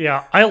apart.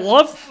 Yeah, I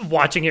love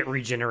watching it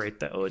regenerate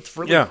though. It's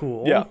really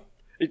cool. Yeah.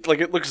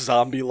 It looks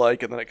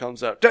zombie-like, and then it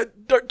comes out. Dark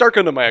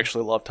Gundam I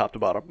actually love top to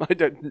bottom.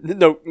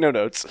 No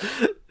notes.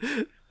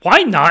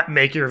 Why not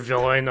make your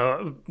villain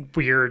a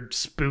weird,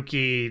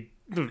 spooky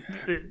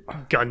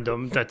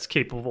Gundam that's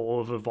capable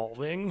of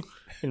evolving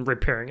and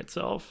repairing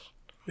itself?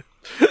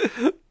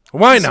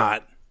 Why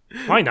not?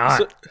 Why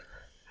not?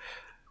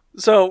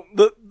 So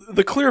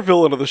the clear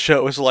villain of the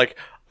show is like,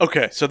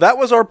 okay, so that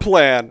was our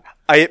plan.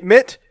 I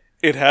admit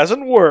it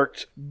hasn't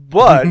worked,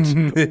 but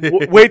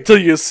wait till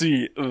you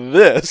see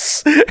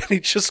this. And he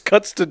just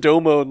cuts to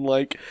Domon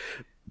like,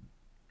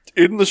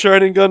 in the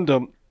Shining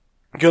Gundam,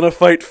 gonna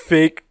fight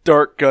fake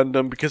Dark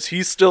Gundam because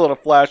he's still in a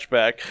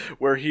flashback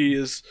where he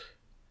is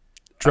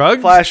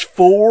drugged. Flash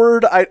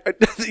forward.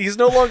 He's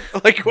no longer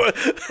like.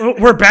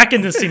 We're back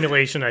in the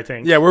simulation, I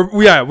think. Yeah,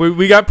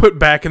 we got put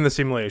back in the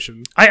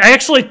simulation. I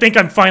actually think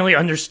I'm finally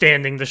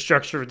understanding the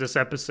structure of this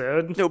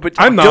episode. No, but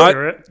I'm not.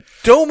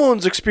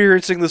 Domon's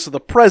experiencing this in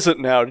the present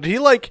now. Did he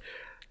like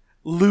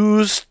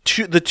lose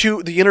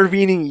the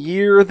intervening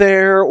year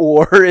there,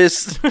 or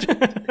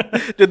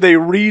did they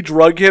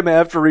re-drug him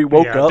after he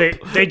woke up?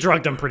 They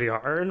drugged him pretty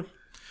hard.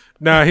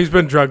 Nah, he's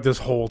been drugged this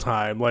whole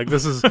time. Like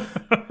this is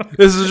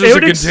just a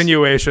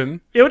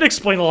continuation. It would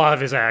explain a lot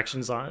of his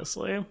actions,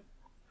 honestly.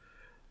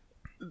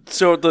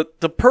 So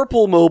the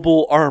purple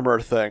mobile armor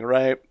thing,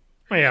 right?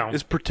 Yeah,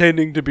 is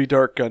pretending to be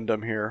Dark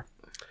Gundam here.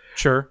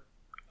 Sure.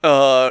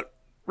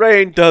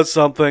 Rain does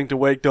something to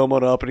wake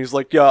Domon up, and he's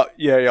like, yeah,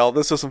 y'all,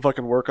 this doesn't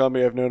fucking work on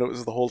me. I've known it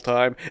was the whole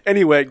time.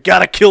 Anyway,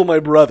 gotta kill my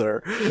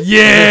brother.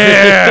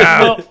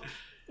 Yeah!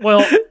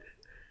 well,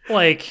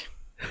 like,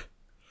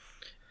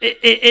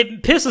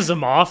 it pisses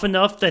him off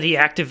enough that he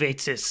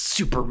activates his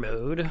super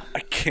mode.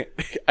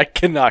 I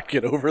cannot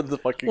get over the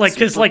fucking like,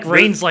 because, like,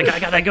 Rain's like, I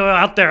gotta go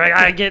out there, I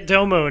gotta get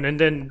Domon, and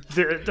then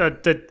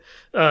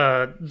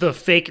the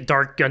fake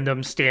Dark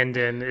Gundam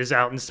stand-in is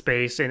out in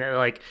space, and it,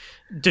 like,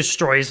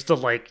 destroys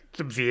the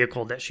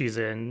vehicle that she's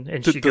in,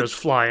 and she goes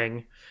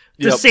flying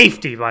to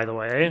safety, by the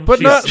way, but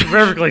she's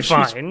perfectly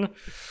fine.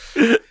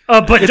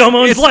 But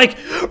Domon's like,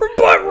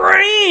 but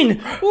Rain,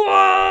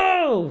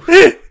 whoa.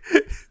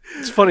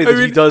 It's funny that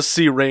he does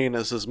see Rain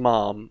as his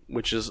mom,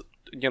 which is,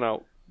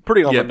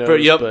 pretty on the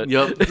nose.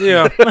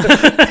 Yeah.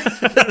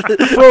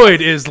 Freud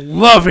is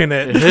loving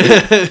it.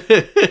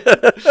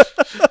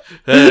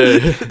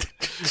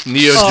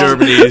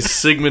 Neo-Germany's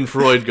Sigmund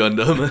Freud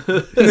Gundam.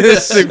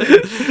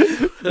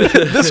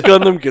 This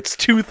Gundam gets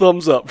 2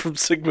 thumbs up from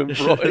Sigmund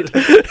Freud.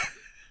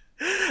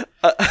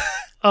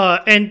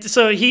 And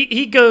so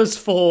he goes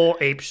full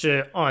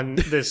apeshit on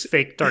this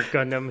fake Dark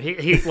Gundam.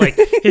 He like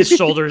his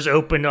shoulders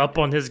open up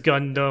on his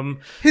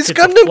Gundam. His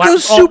Gundam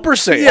goes Super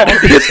Saiyan.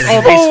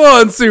 Yeah, full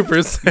on Super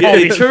Saiyan. All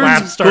these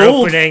flaps start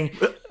opening.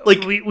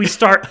 Like we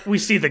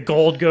see the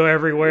gold go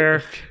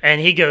everywhere,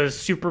 and he goes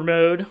super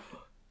mode.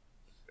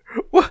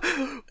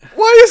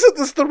 Why isn't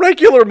this the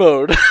regular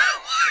mode?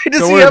 Why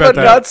does he have a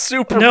not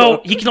super mode?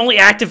 No, he can only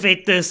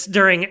activate this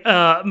during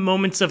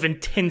moments of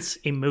intense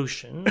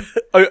emotion.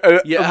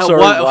 Yeah,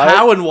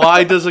 how and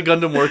why does a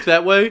Gundam work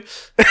that way?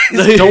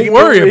 Don't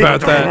worry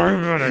about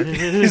that.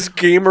 His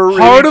gamer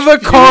heart of the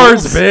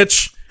cards,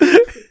 bitch.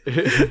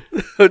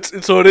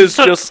 So it is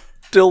just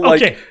still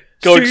like. Okay.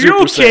 So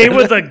you're okay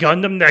with a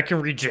Gundam that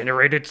can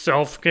regenerate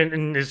itself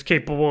and is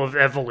capable of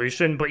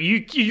evolution, but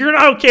you're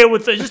not okay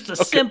with just a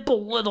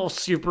simple little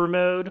super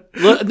mode?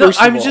 No,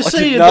 I'm just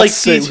saying, like,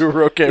 these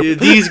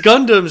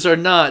Gundams are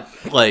not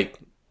like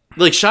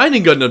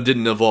Shining Gundam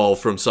didn't evolve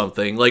from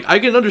something. Like, I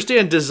can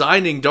understand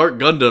designing Dark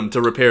Gundam to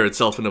repair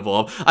itself and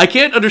evolve. I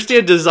can't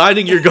understand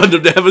designing your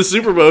Gundam to have a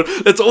super mode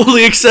that's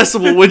only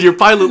accessible when your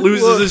pilot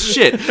loses his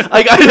shit.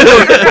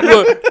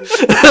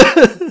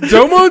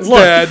 Domon's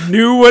dad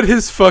knew what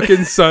his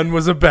fucking son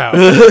was about.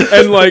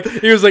 And, like,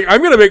 he was like,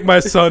 I'm gonna make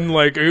my son,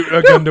 like,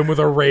 a Gundam with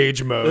a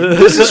rage mode.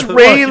 This is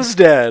Rain's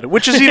dad,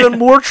 which is even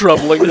more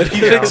troubling that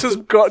he thinks his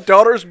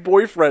daughter's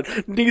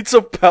boyfriend needs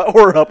a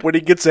power-up when he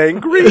gets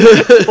angry.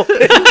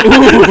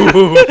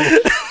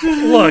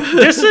 Look,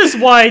 this is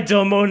why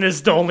Domon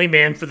is the only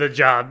man for the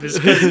job, is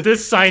because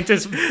this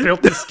scientist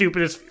built the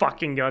stupidest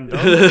fucking Gundam,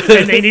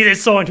 and they needed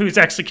someone who's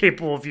actually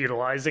capable of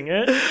utilizing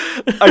it.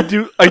 I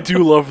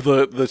do love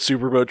the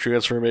super mode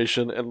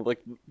transformation and like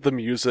the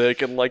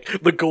music and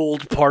like the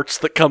gold parts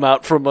that come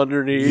out from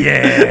underneath.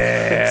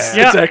 Yeah,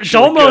 it's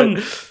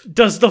Domon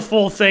does the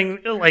full thing.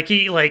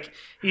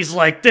 He's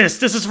like,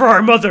 this is for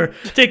our mother.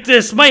 Take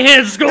this. My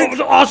hands go with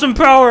awesome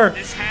power.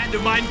 This hand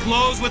of mine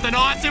glows with an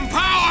awesome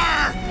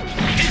power.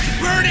 Its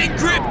burning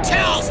grip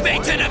tells me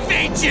to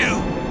defeat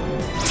you.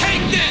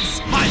 Take this,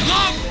 my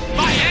love,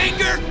 my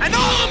anger, and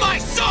all of my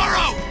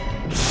sorrow.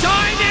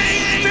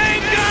 Shining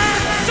Finger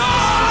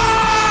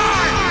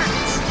Sword!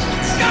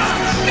 Go,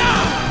 go,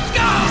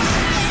 go!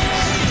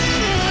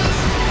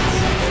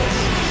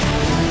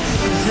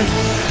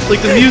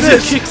 Like, the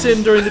music kicks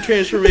in during the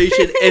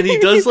transformation, and he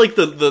does, like,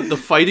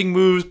 the fighting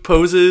moves,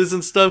 poses,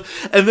 and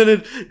stuff. And then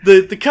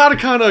the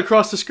katakana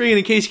across the screen,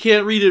 in case you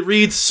can't read it,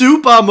 reads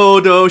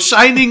Supamodo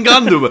Shining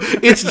Gundam.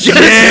 It's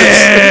Genesis!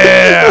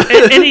 Yeah!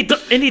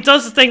 and he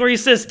does the thing where he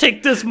says,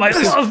 take this, my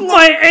love,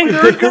 my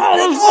anger, and all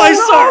of my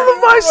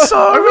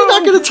sorrow. Are we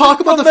not going to talk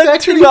about the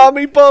fact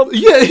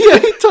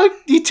that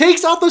he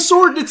takes out the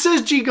sword and it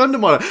says G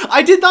Gundam on it?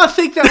 I did not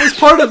think that was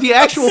part of the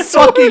actual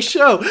fucking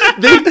show.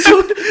 They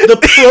took the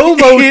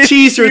promo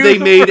teaser they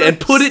made and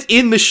put it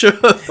in the show.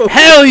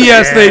 Hell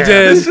yes, they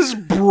did. This is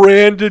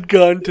branded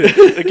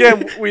content.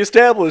 Again, we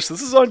established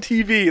this is on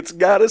TV. It's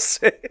gotta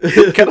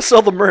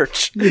sell the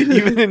merch,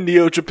 even in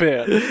Neo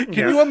Japan.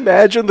 Can you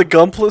imagine the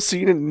Gunpla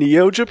scene in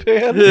Neo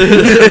Japan?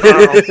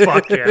 Oh,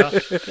 fuck yeah.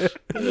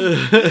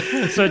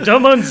 So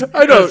Domon's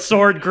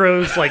sword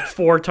grows like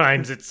 4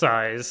 times its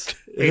size,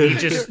 and he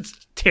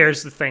just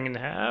tears the thing in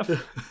half.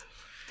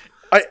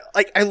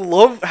 I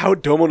love how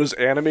Domon is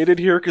animated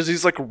here because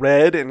he's like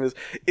red and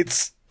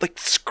it's like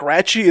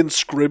scratchy and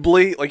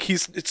scribbly. Like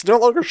it's no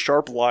longer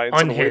sharp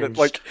lines in a way that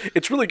like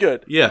it's really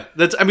good. Yeah,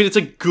 it's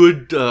a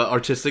good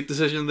artistic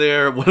decision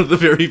there. One of the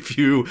very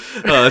few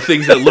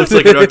things that looks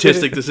like an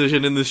artistic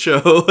decision in this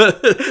show.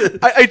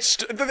 I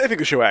think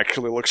the show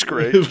actually looks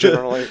great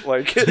generally.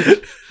 Like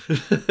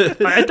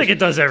I think it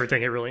does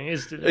everything it really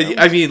needs to do.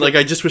 I mean, like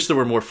I just wish there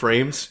were more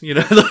frames. You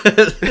know,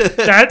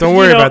 don't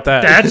worry about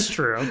that. That's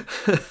true.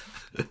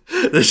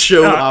 The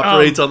show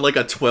operates on like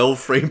a 12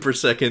 frame per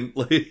second.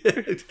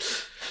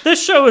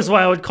 This show is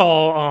what I would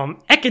call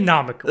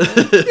economical.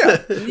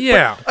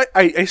 Yeah.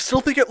 I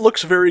still think it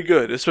looks very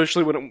good,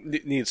 especially when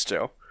it needs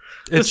to.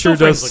 It sure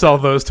does sell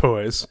those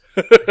toys.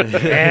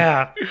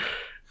 Yeah.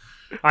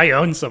 I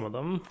own some of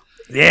them.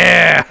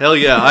 Yeah. Hell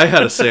yeah, I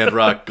had a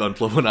Sandrock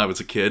Gunpla when I was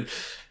a kid.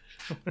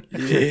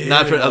 Yeah.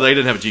 I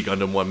didn't have a G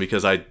Gundam one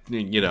because I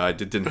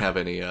didn't have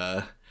any.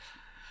 I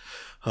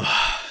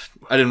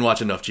didn't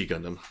watch enough G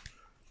Gundam.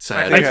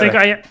 Sad. I think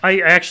I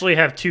actually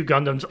have 2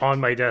 Gundams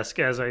on my desk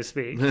as I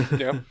speak.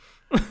 Yeah.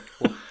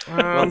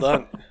 Well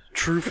done.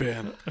 True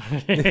fan.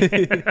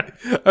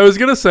 I was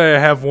going to say I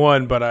have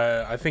one, but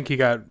I think he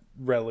got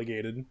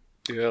relegated.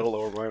 Yeah,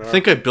 lower mine. I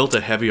think I built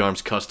a Heavy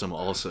Arms custom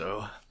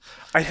also.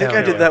 I think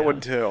I did that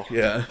one too.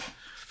 Yeah.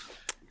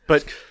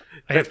 But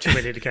I have too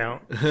many to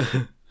count.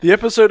 The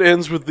episode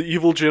ends with the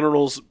evil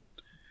general's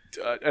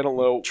I don't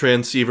know.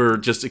 Transceiver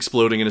just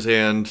exploding in his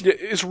hand. Yeah,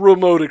 his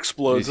remote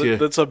explodes. Yeah.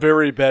 That's a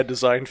very bad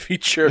design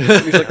feature.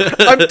 He's like,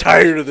 I'm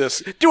tired of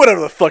this. Do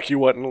whatever the fuck you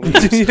want and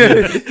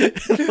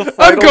leave.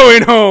 I'm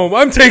going home.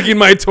 I'm taking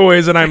my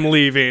toys and I'm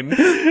leaving.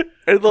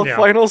 And the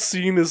final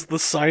scene is the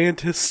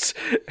scientists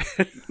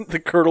and the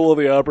colonel of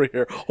the opera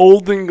here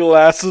holding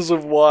glasses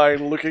of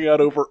wine looking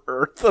out over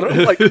Earth. And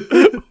I'm like,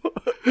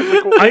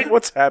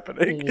 what's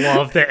happening? I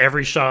love that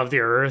every shot of the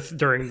Earth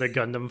during the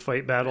Gundam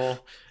fight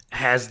battle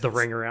has the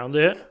ring around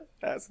it.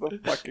 That's the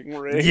fucking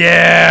ring.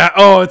 Yeah.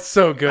 Oh, it's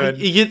so good.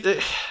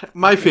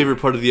 My favorite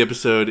part of the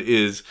episode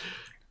is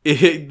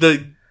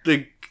the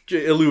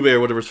Ilube or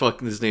whatever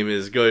fucking his name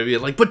is going to be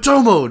like, but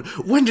Domon,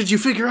 when did you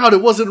figure out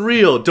it wasn't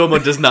real?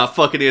 Domon does not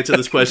fucking answer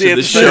this question.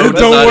 The show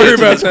does not answer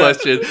this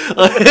question.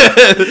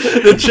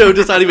 The show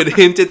does not even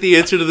hint at the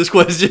answer to this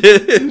question.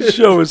 The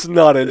show is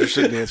not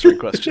interested in answering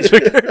questions.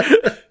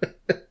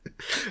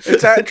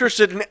 It's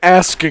interested in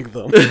asking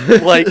them.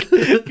 Like,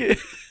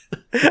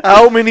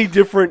 how many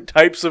different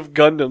types of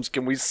Gundams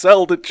can we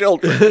sell to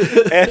children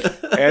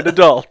and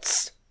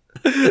adults?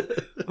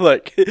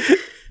 Like,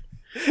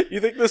 you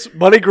think this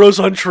money grows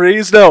on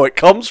trees? No, it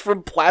comes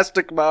from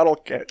plastic model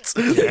kits.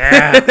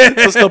 Yeah.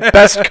 That's the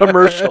best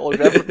commercial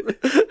we've ever.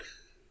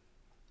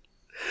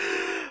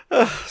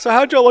 So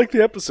how'd y'all like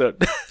the episode?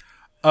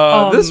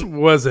 This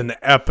was an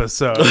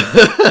episode.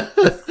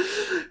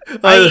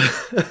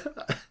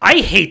 I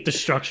hate the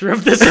structure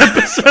of this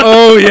episode.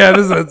 Oh yeah,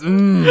 this is.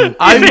 It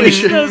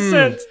makes no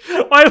sense.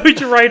 Why would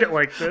you write it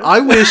like this? I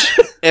wish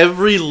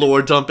every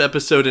lore dump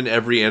episode in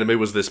every anime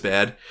was this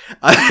bad.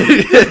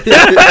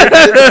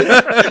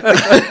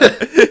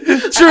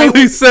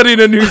 Truly setting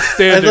a new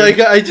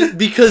standard.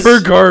 Because for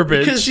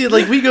garbage. Because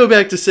we go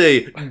back to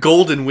say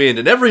Golden Wind,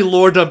 and every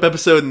lore dump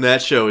episode in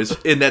that show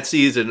in that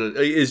season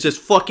is just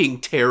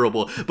fucking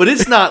terrible. But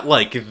it's not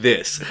like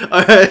this.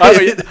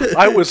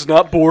 I was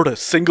not bored a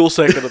single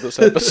second of this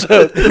episode.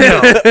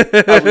 No.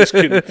 I was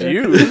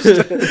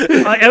confused.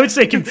 I would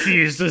say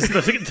confused is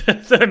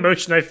the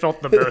emotion I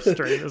felt the most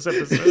during this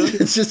episode.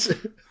 It's just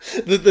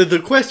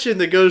the question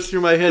that goes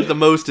through my head the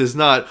most is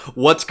not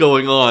what's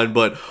going on,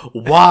 but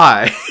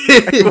why?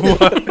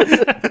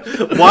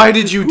 Why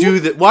did you do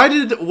that? Why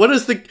did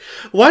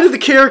the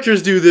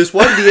characters do this?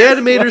 Why did the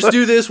animators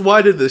do this?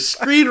 Why did the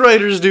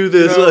screenwriters do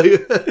this?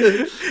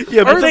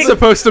 Yeah, but it's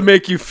supposed to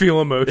make you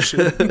feel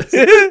emotion.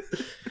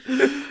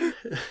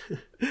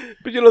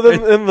 But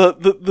then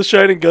the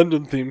Shining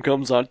Gundam theme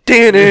comes on.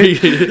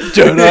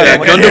 Gundam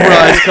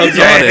Rise comes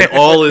on and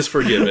all is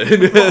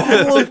forgiven.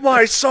 All of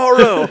my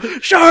sorrow,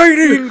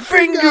 shining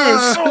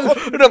fingers.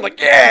 And I'm like,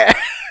 yeah.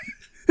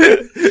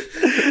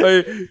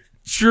 I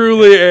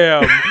truly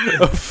am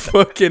a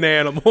fucking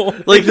animal.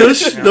 Like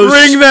those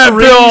ring that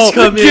bell.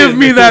 Come Give in.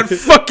 me that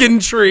fucking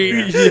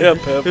treat. Yeah,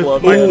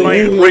 Pavlov. My-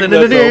 Ring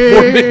that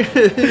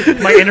bell for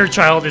me. My inner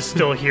child is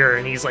still here,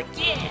 and he's like,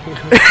 yeah.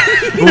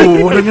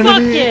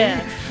 Fuck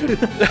yeah.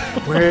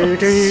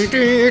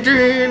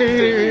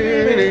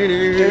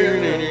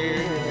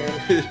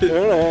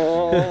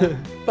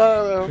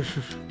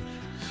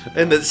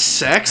 And the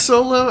sax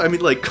solo? I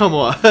mean, like, come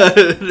on.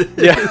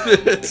 Yeah.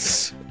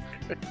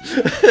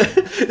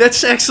 That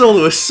sax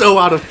solo is so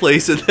out of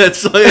place in that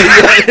song.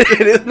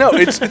 No,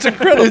 it's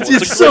incredible.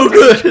 It's so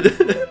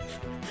good.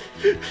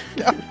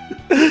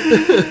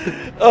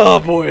 Oh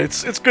boy,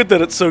 it's good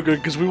that it's so good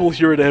because we will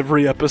hear it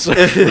every episode.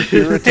 We'll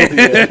hear it till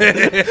the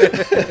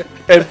end.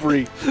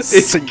 Every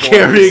It's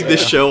carrying the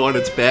show on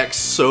its back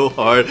so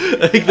hard.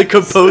 I think the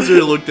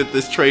composer looked at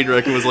this train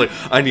wreck and was like,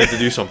 I need to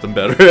do something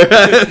better.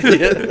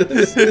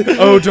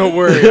 Oh, don't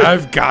worry,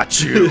 I've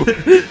got you.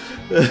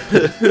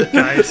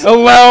 Guys,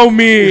 Allow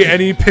me,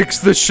 and he picks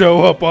the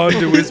show up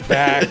onto his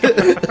back.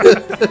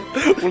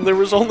 When there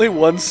was only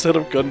one set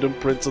of Gundam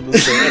prints in the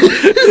set,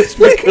 it's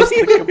because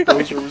the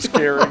composer was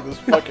carrying this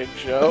fucking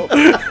show.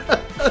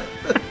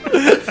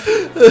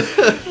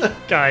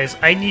 guys,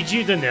 I need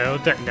you to know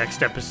that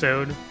next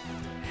episode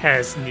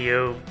has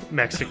Neo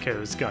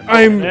Mexico's Gundam.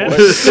 I'm in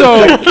it.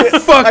 so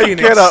fucking I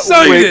cannot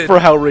excited. wait for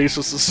how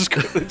racist this is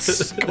going.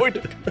 It's going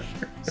to be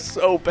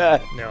so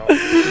bad. No,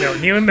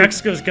 Neo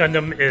Mexico's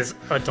Gundam is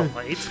a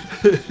delight.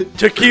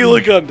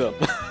 Tequila Gundam.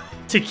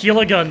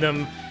 Tequila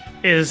Gundam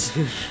is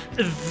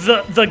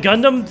the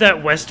Gundam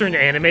that Western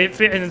anime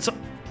fans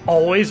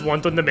always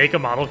want them to make a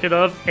model kit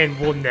of and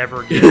will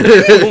never get.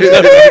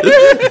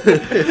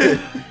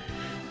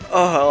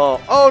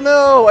 Oh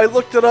no! I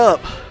looked it up.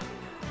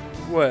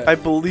 What? I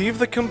believe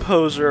the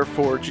composer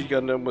for G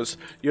Gundam was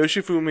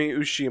Yoshifumi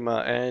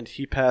Ushima, and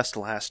he passed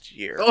last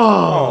year.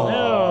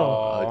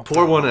 No.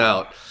 Pour one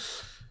out.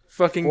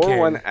 fucking Pour king.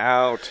 one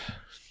out.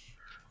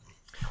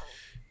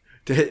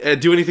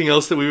 Do anything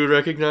else that we would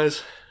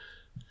recognize?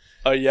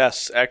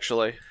 Yes,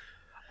 actually.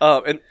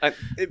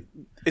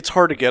 It's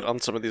hard to get on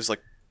some of these,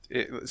 like,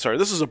 sorry,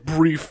 this is a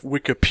brief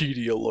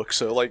Wikipedia look,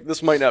 so, like,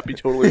 this might not be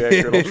totally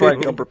accurate. I'll try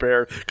and come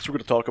prepared, because we're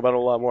going to talk about it a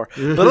lot more.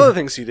 But other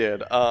things he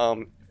did,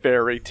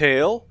 Fairy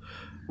Tail,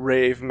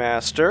 Rave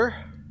Master,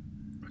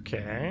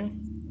 Okay.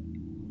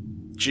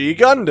 G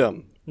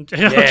Gundam.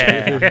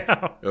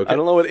 Yeah. Okay. I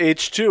don't know what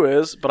H2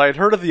 is, but I'd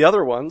heard of the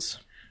other ones.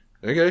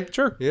 Okay.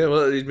 Sure. Yeah,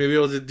 well, maybe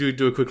I'll just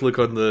do a quick look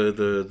on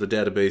the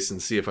database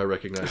and see if I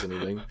recognize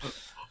anything.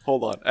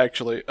 Hold on,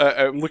 actually,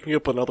 I'm looking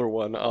up another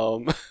one.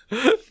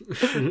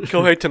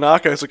 Kohei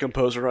Tanaka is a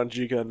composer on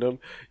G Gundam.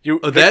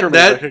 Victor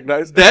may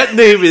recognize that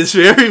name is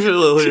very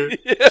familiar.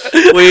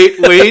 Wait,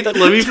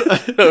 let me...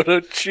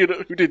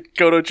 who did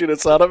Kono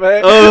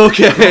Chinasaname? Oh,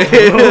 okay.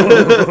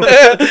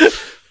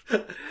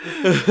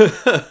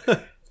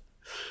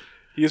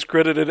 He is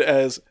credited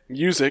as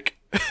music,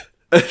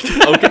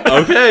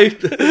 okay.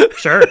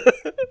 Sure.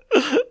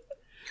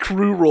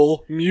 crew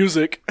roll,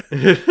 music.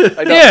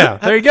 Yeah,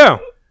 there you go.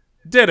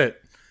 Did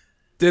it.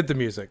 Did the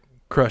music.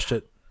 Crushed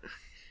it.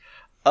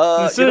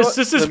 This You know is what?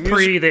 this is The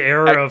pre music- the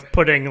era of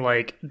putting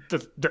like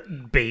the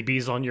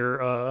babies on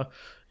your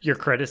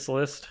credits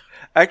list.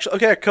 Actually,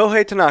 okay,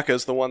 Kohei Tanaka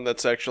is the one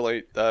that's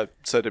actually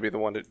said to be the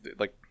one To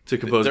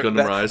compose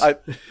Gundam Rise.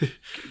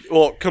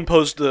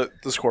 Composed the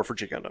score for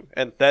G Gundam,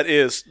 and that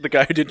is the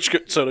guy who did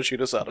Sono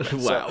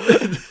Shinasaname. Wow.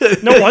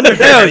 No wonder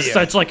that Hell has yeah.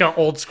 such like an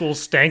old school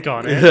stank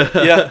on it.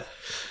 Yeah.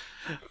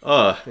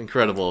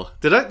 Incredible.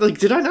 Did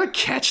I not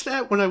catch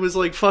that when I was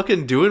like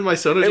fucking doing my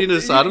Sonoji no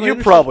Sadame? You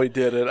probably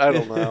did it. I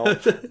don't know.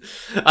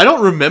 I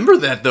don't remember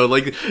that though.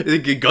 Like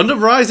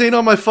Gundam Rise ain't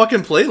on my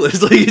fucking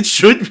playlist. Like it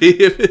should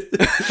be.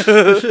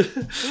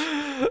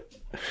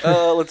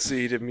 Let's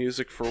see. He did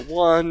music for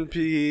One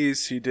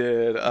Piece. He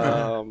did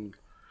Gundam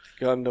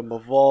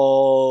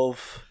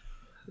Evolve,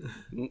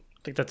 I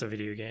think that's a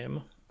video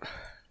game.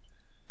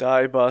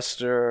 Die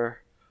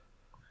Buster,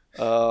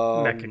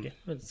 Mecha game.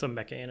 It's a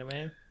mecha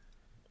anime.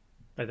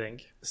 I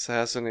think.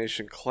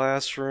 Assassination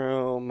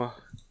Classroom.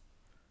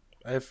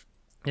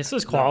 This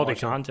is quality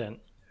content.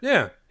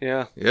 Yeah.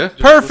 Yeah. Yeah. Just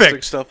Perfect.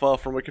 listing stuff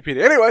off from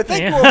Wikipedia. Anyway,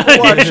 thank you Yeah. all for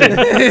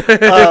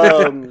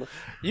watching.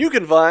 You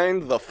can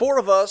find the four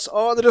of us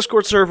on the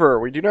Discord server.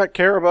 We do not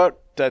care about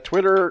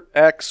Twitter,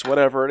 X,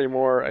 whatever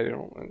anymore. I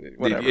don't.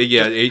 Whatever.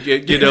 Yeah.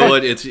 You know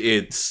what? It's.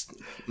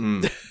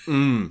 Yeah,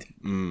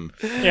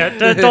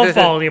 don't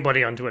follow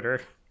anybody on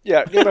Twitter.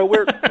 Yeah,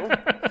 we're.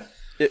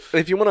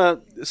 If you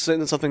want to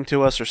send something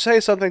to us or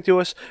say something to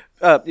us,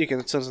 you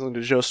can send something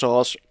to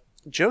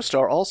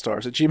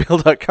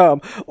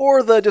joestarallstars@gmail.com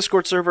or the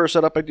Discord server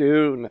set up by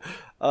Dune.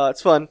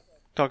 It's fun.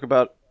 Talk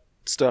about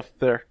stuff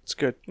there. It's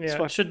good. It's Yeah,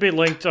 fun. it should be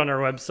linked on our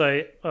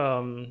website.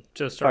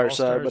 Just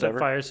Fireside, whatever.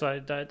 at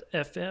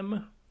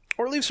fireside.fm.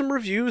 Or leave some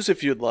reviews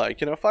if you'd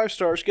like. 5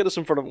 stars. Get us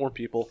in front of more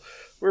people.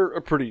 We're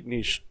a pretty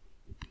niche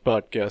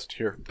podcast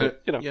here.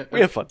 But,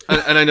 we have fun.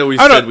 And I know we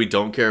said we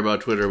don't care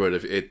about Twitter, but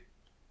if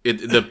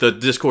the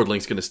Discord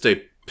link's going to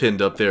stay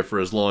pinned up there for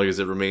as long as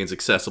it remains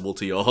accessible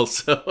to y'all.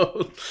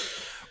 So.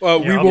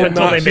 Well, we Yeah, will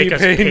until not they be make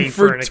us pay paying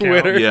for for an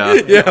account. Twitter. Yeah.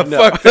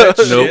 Fuck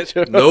that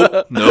shit.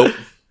 Nope.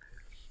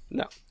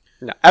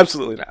 No,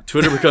 absolutely not.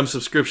 Twitter becomes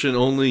subscription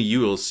only. You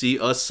will see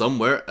us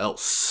somewhere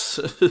else.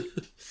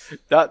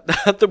 Not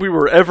that we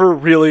were ever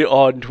really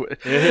on Twitter.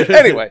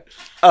 Anyway,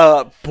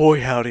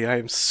 boy howdy, I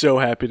am so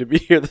happy to be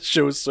here. This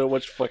show is so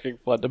much fucking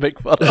fun to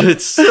make fun of.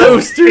 It's so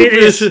stupid.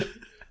 It is.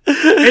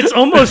 It's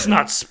almost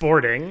not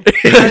sporting.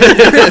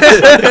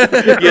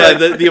 Yeah,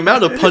 the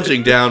amount of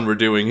punching down we're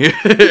doing here.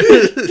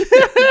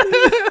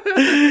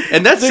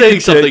 And that's saying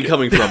something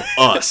coming from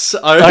us.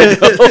 I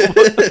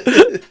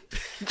know.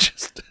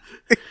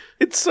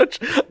 It's such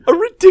a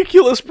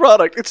ridiculous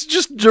product. It's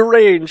just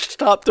deranged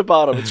top to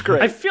bottom. It's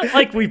great. I feel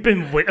like we've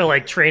been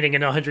like training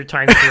it 100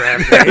 times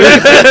forever.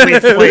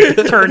 We've like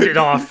turned it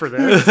off for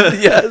this.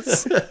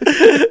 Yes.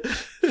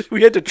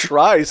 We had to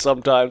try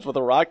sometimes with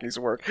the Rockies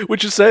work,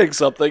 which is saying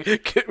something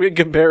in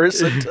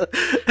comparison to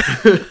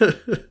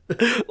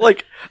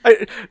like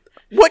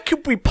what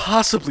could we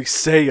possibly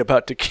say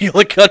about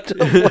Tequila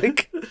Gundam?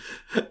 Like,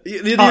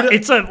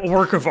 it's a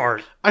work of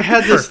art. I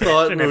had this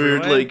thought when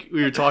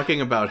we were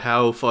talking about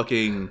how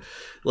fucking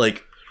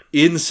like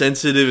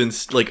insensitive and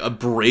like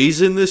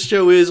brazen this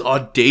show is,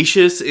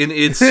 audacious in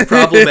its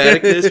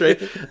problematicness,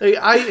 right?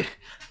 Like,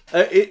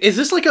 is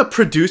this like a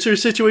producer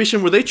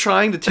situation? Were they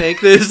trying to tank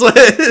this?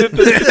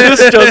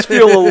 This does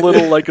feel a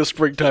little like a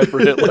Springtime for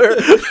Hitler.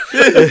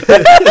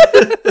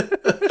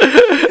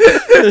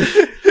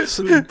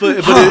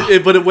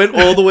 but it went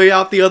all the way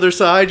out the other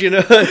side, you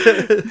know?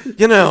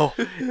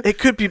 It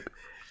could be,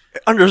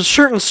 under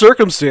certain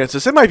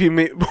circumstances, it might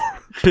be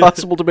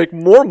possible to make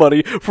more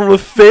money from a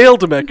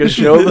failed mecha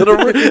show than a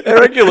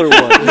regular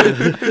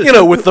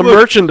one. With the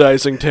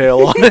merchandising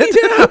tail on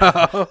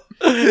it.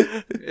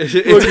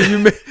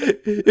 Look,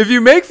 if you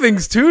make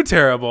things too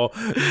terrible,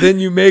 then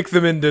you make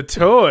them into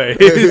toys.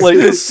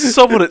 Like,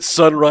 someone at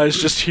Sunrise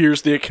just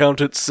hears the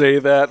accountant say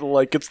that, and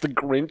like it's the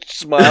Grinch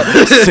smile.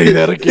 Say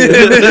that again.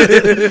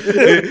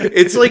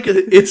 It's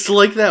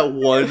like that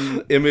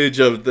one image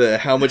of the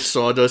how much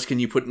sawdust can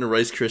you put in a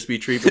Rice Krispie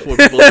treat before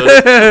people do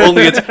it.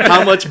 Only it's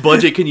how much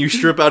budget can you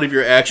strip out of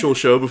your actual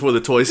show before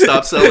the toys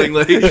stop selling.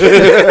 Like.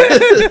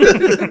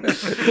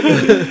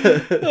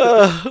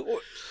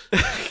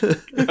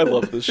 I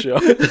love this show.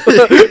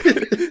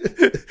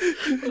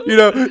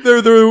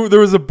 There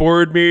was a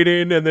board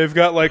meeting and they've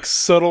got like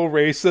subtle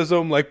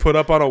racism like put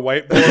up on a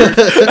whiteboard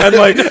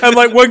and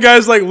like one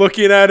guy's like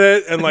looking at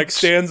it and like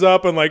stands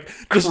up and like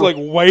just like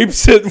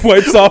wipes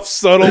off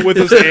subtle with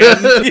his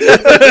hand.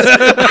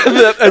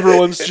 That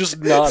everyone's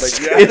just nodding.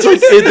 It's like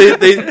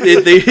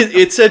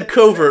it said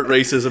covert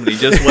racism and he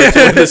just went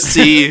with the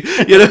C,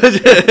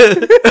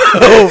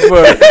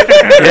 Over.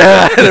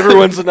 Yeah, and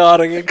everyone's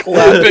nodding and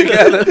clapping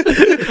at it.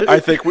 I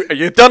think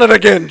you've done it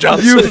again,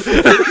 Johnson.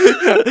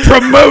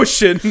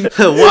 Promotion.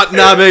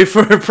 Watanabe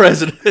for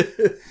president.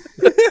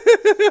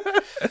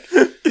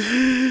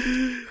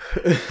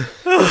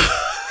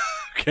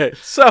 Okay,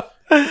 so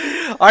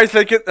I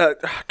think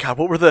God,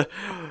 what were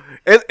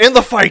in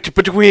the fight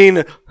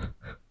between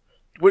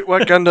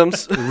what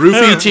Gundams?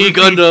 Rufy T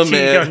Gundam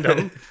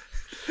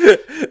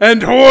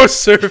and horse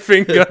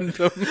surfing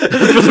Gundam.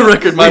 For the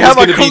record, we have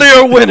a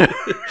clear winner.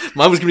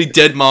 Mine was going to be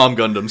Dead Mom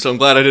Gundam, so I'm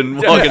glad I didn't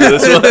walk into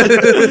this one.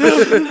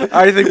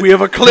 I think we have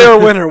a clear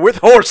winner with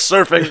horse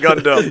surfing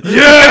Gundam.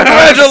 Yeah,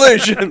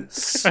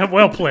 congratulations.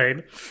 Well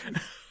played.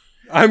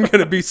 I'm going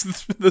to be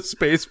the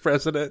space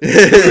president.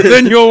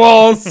 Then you'll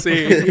all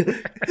see.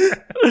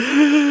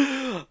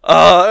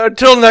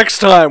 Until next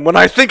time, when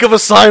I think of a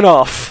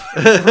sign-off.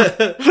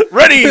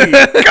 Ready,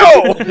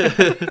 go!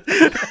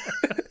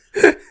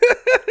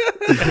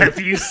 Have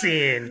you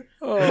seen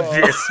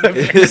this? Have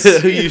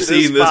you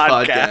seen this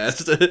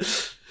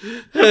podcast?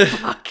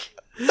 Fuck.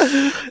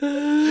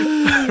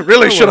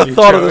 Really should have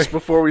thought of this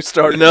before we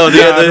started. No,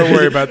 don't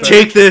worry about that.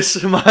 Take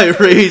this, my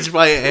rage,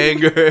 my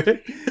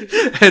anger,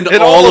 and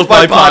all of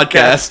my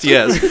podcast.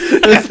 Yes.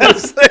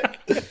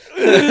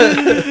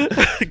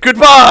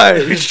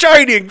 Goodbye,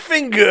 shining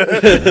finger.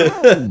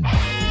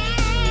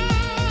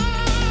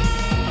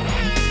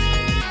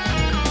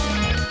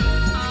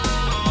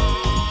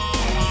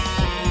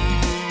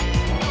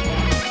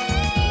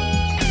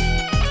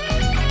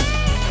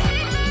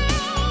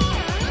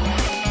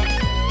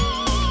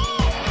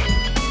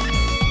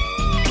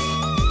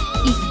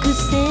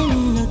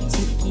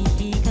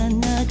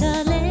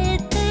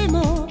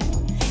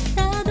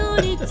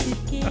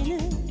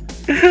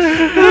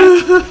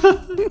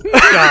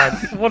 God,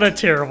 what a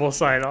terrible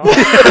sign-off. We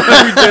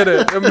did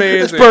it.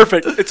 Amazing. It's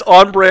perfect. It's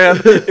on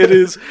brand. It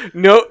is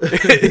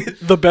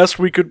the best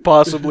we could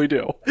possibly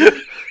do.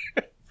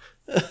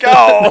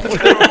 Go!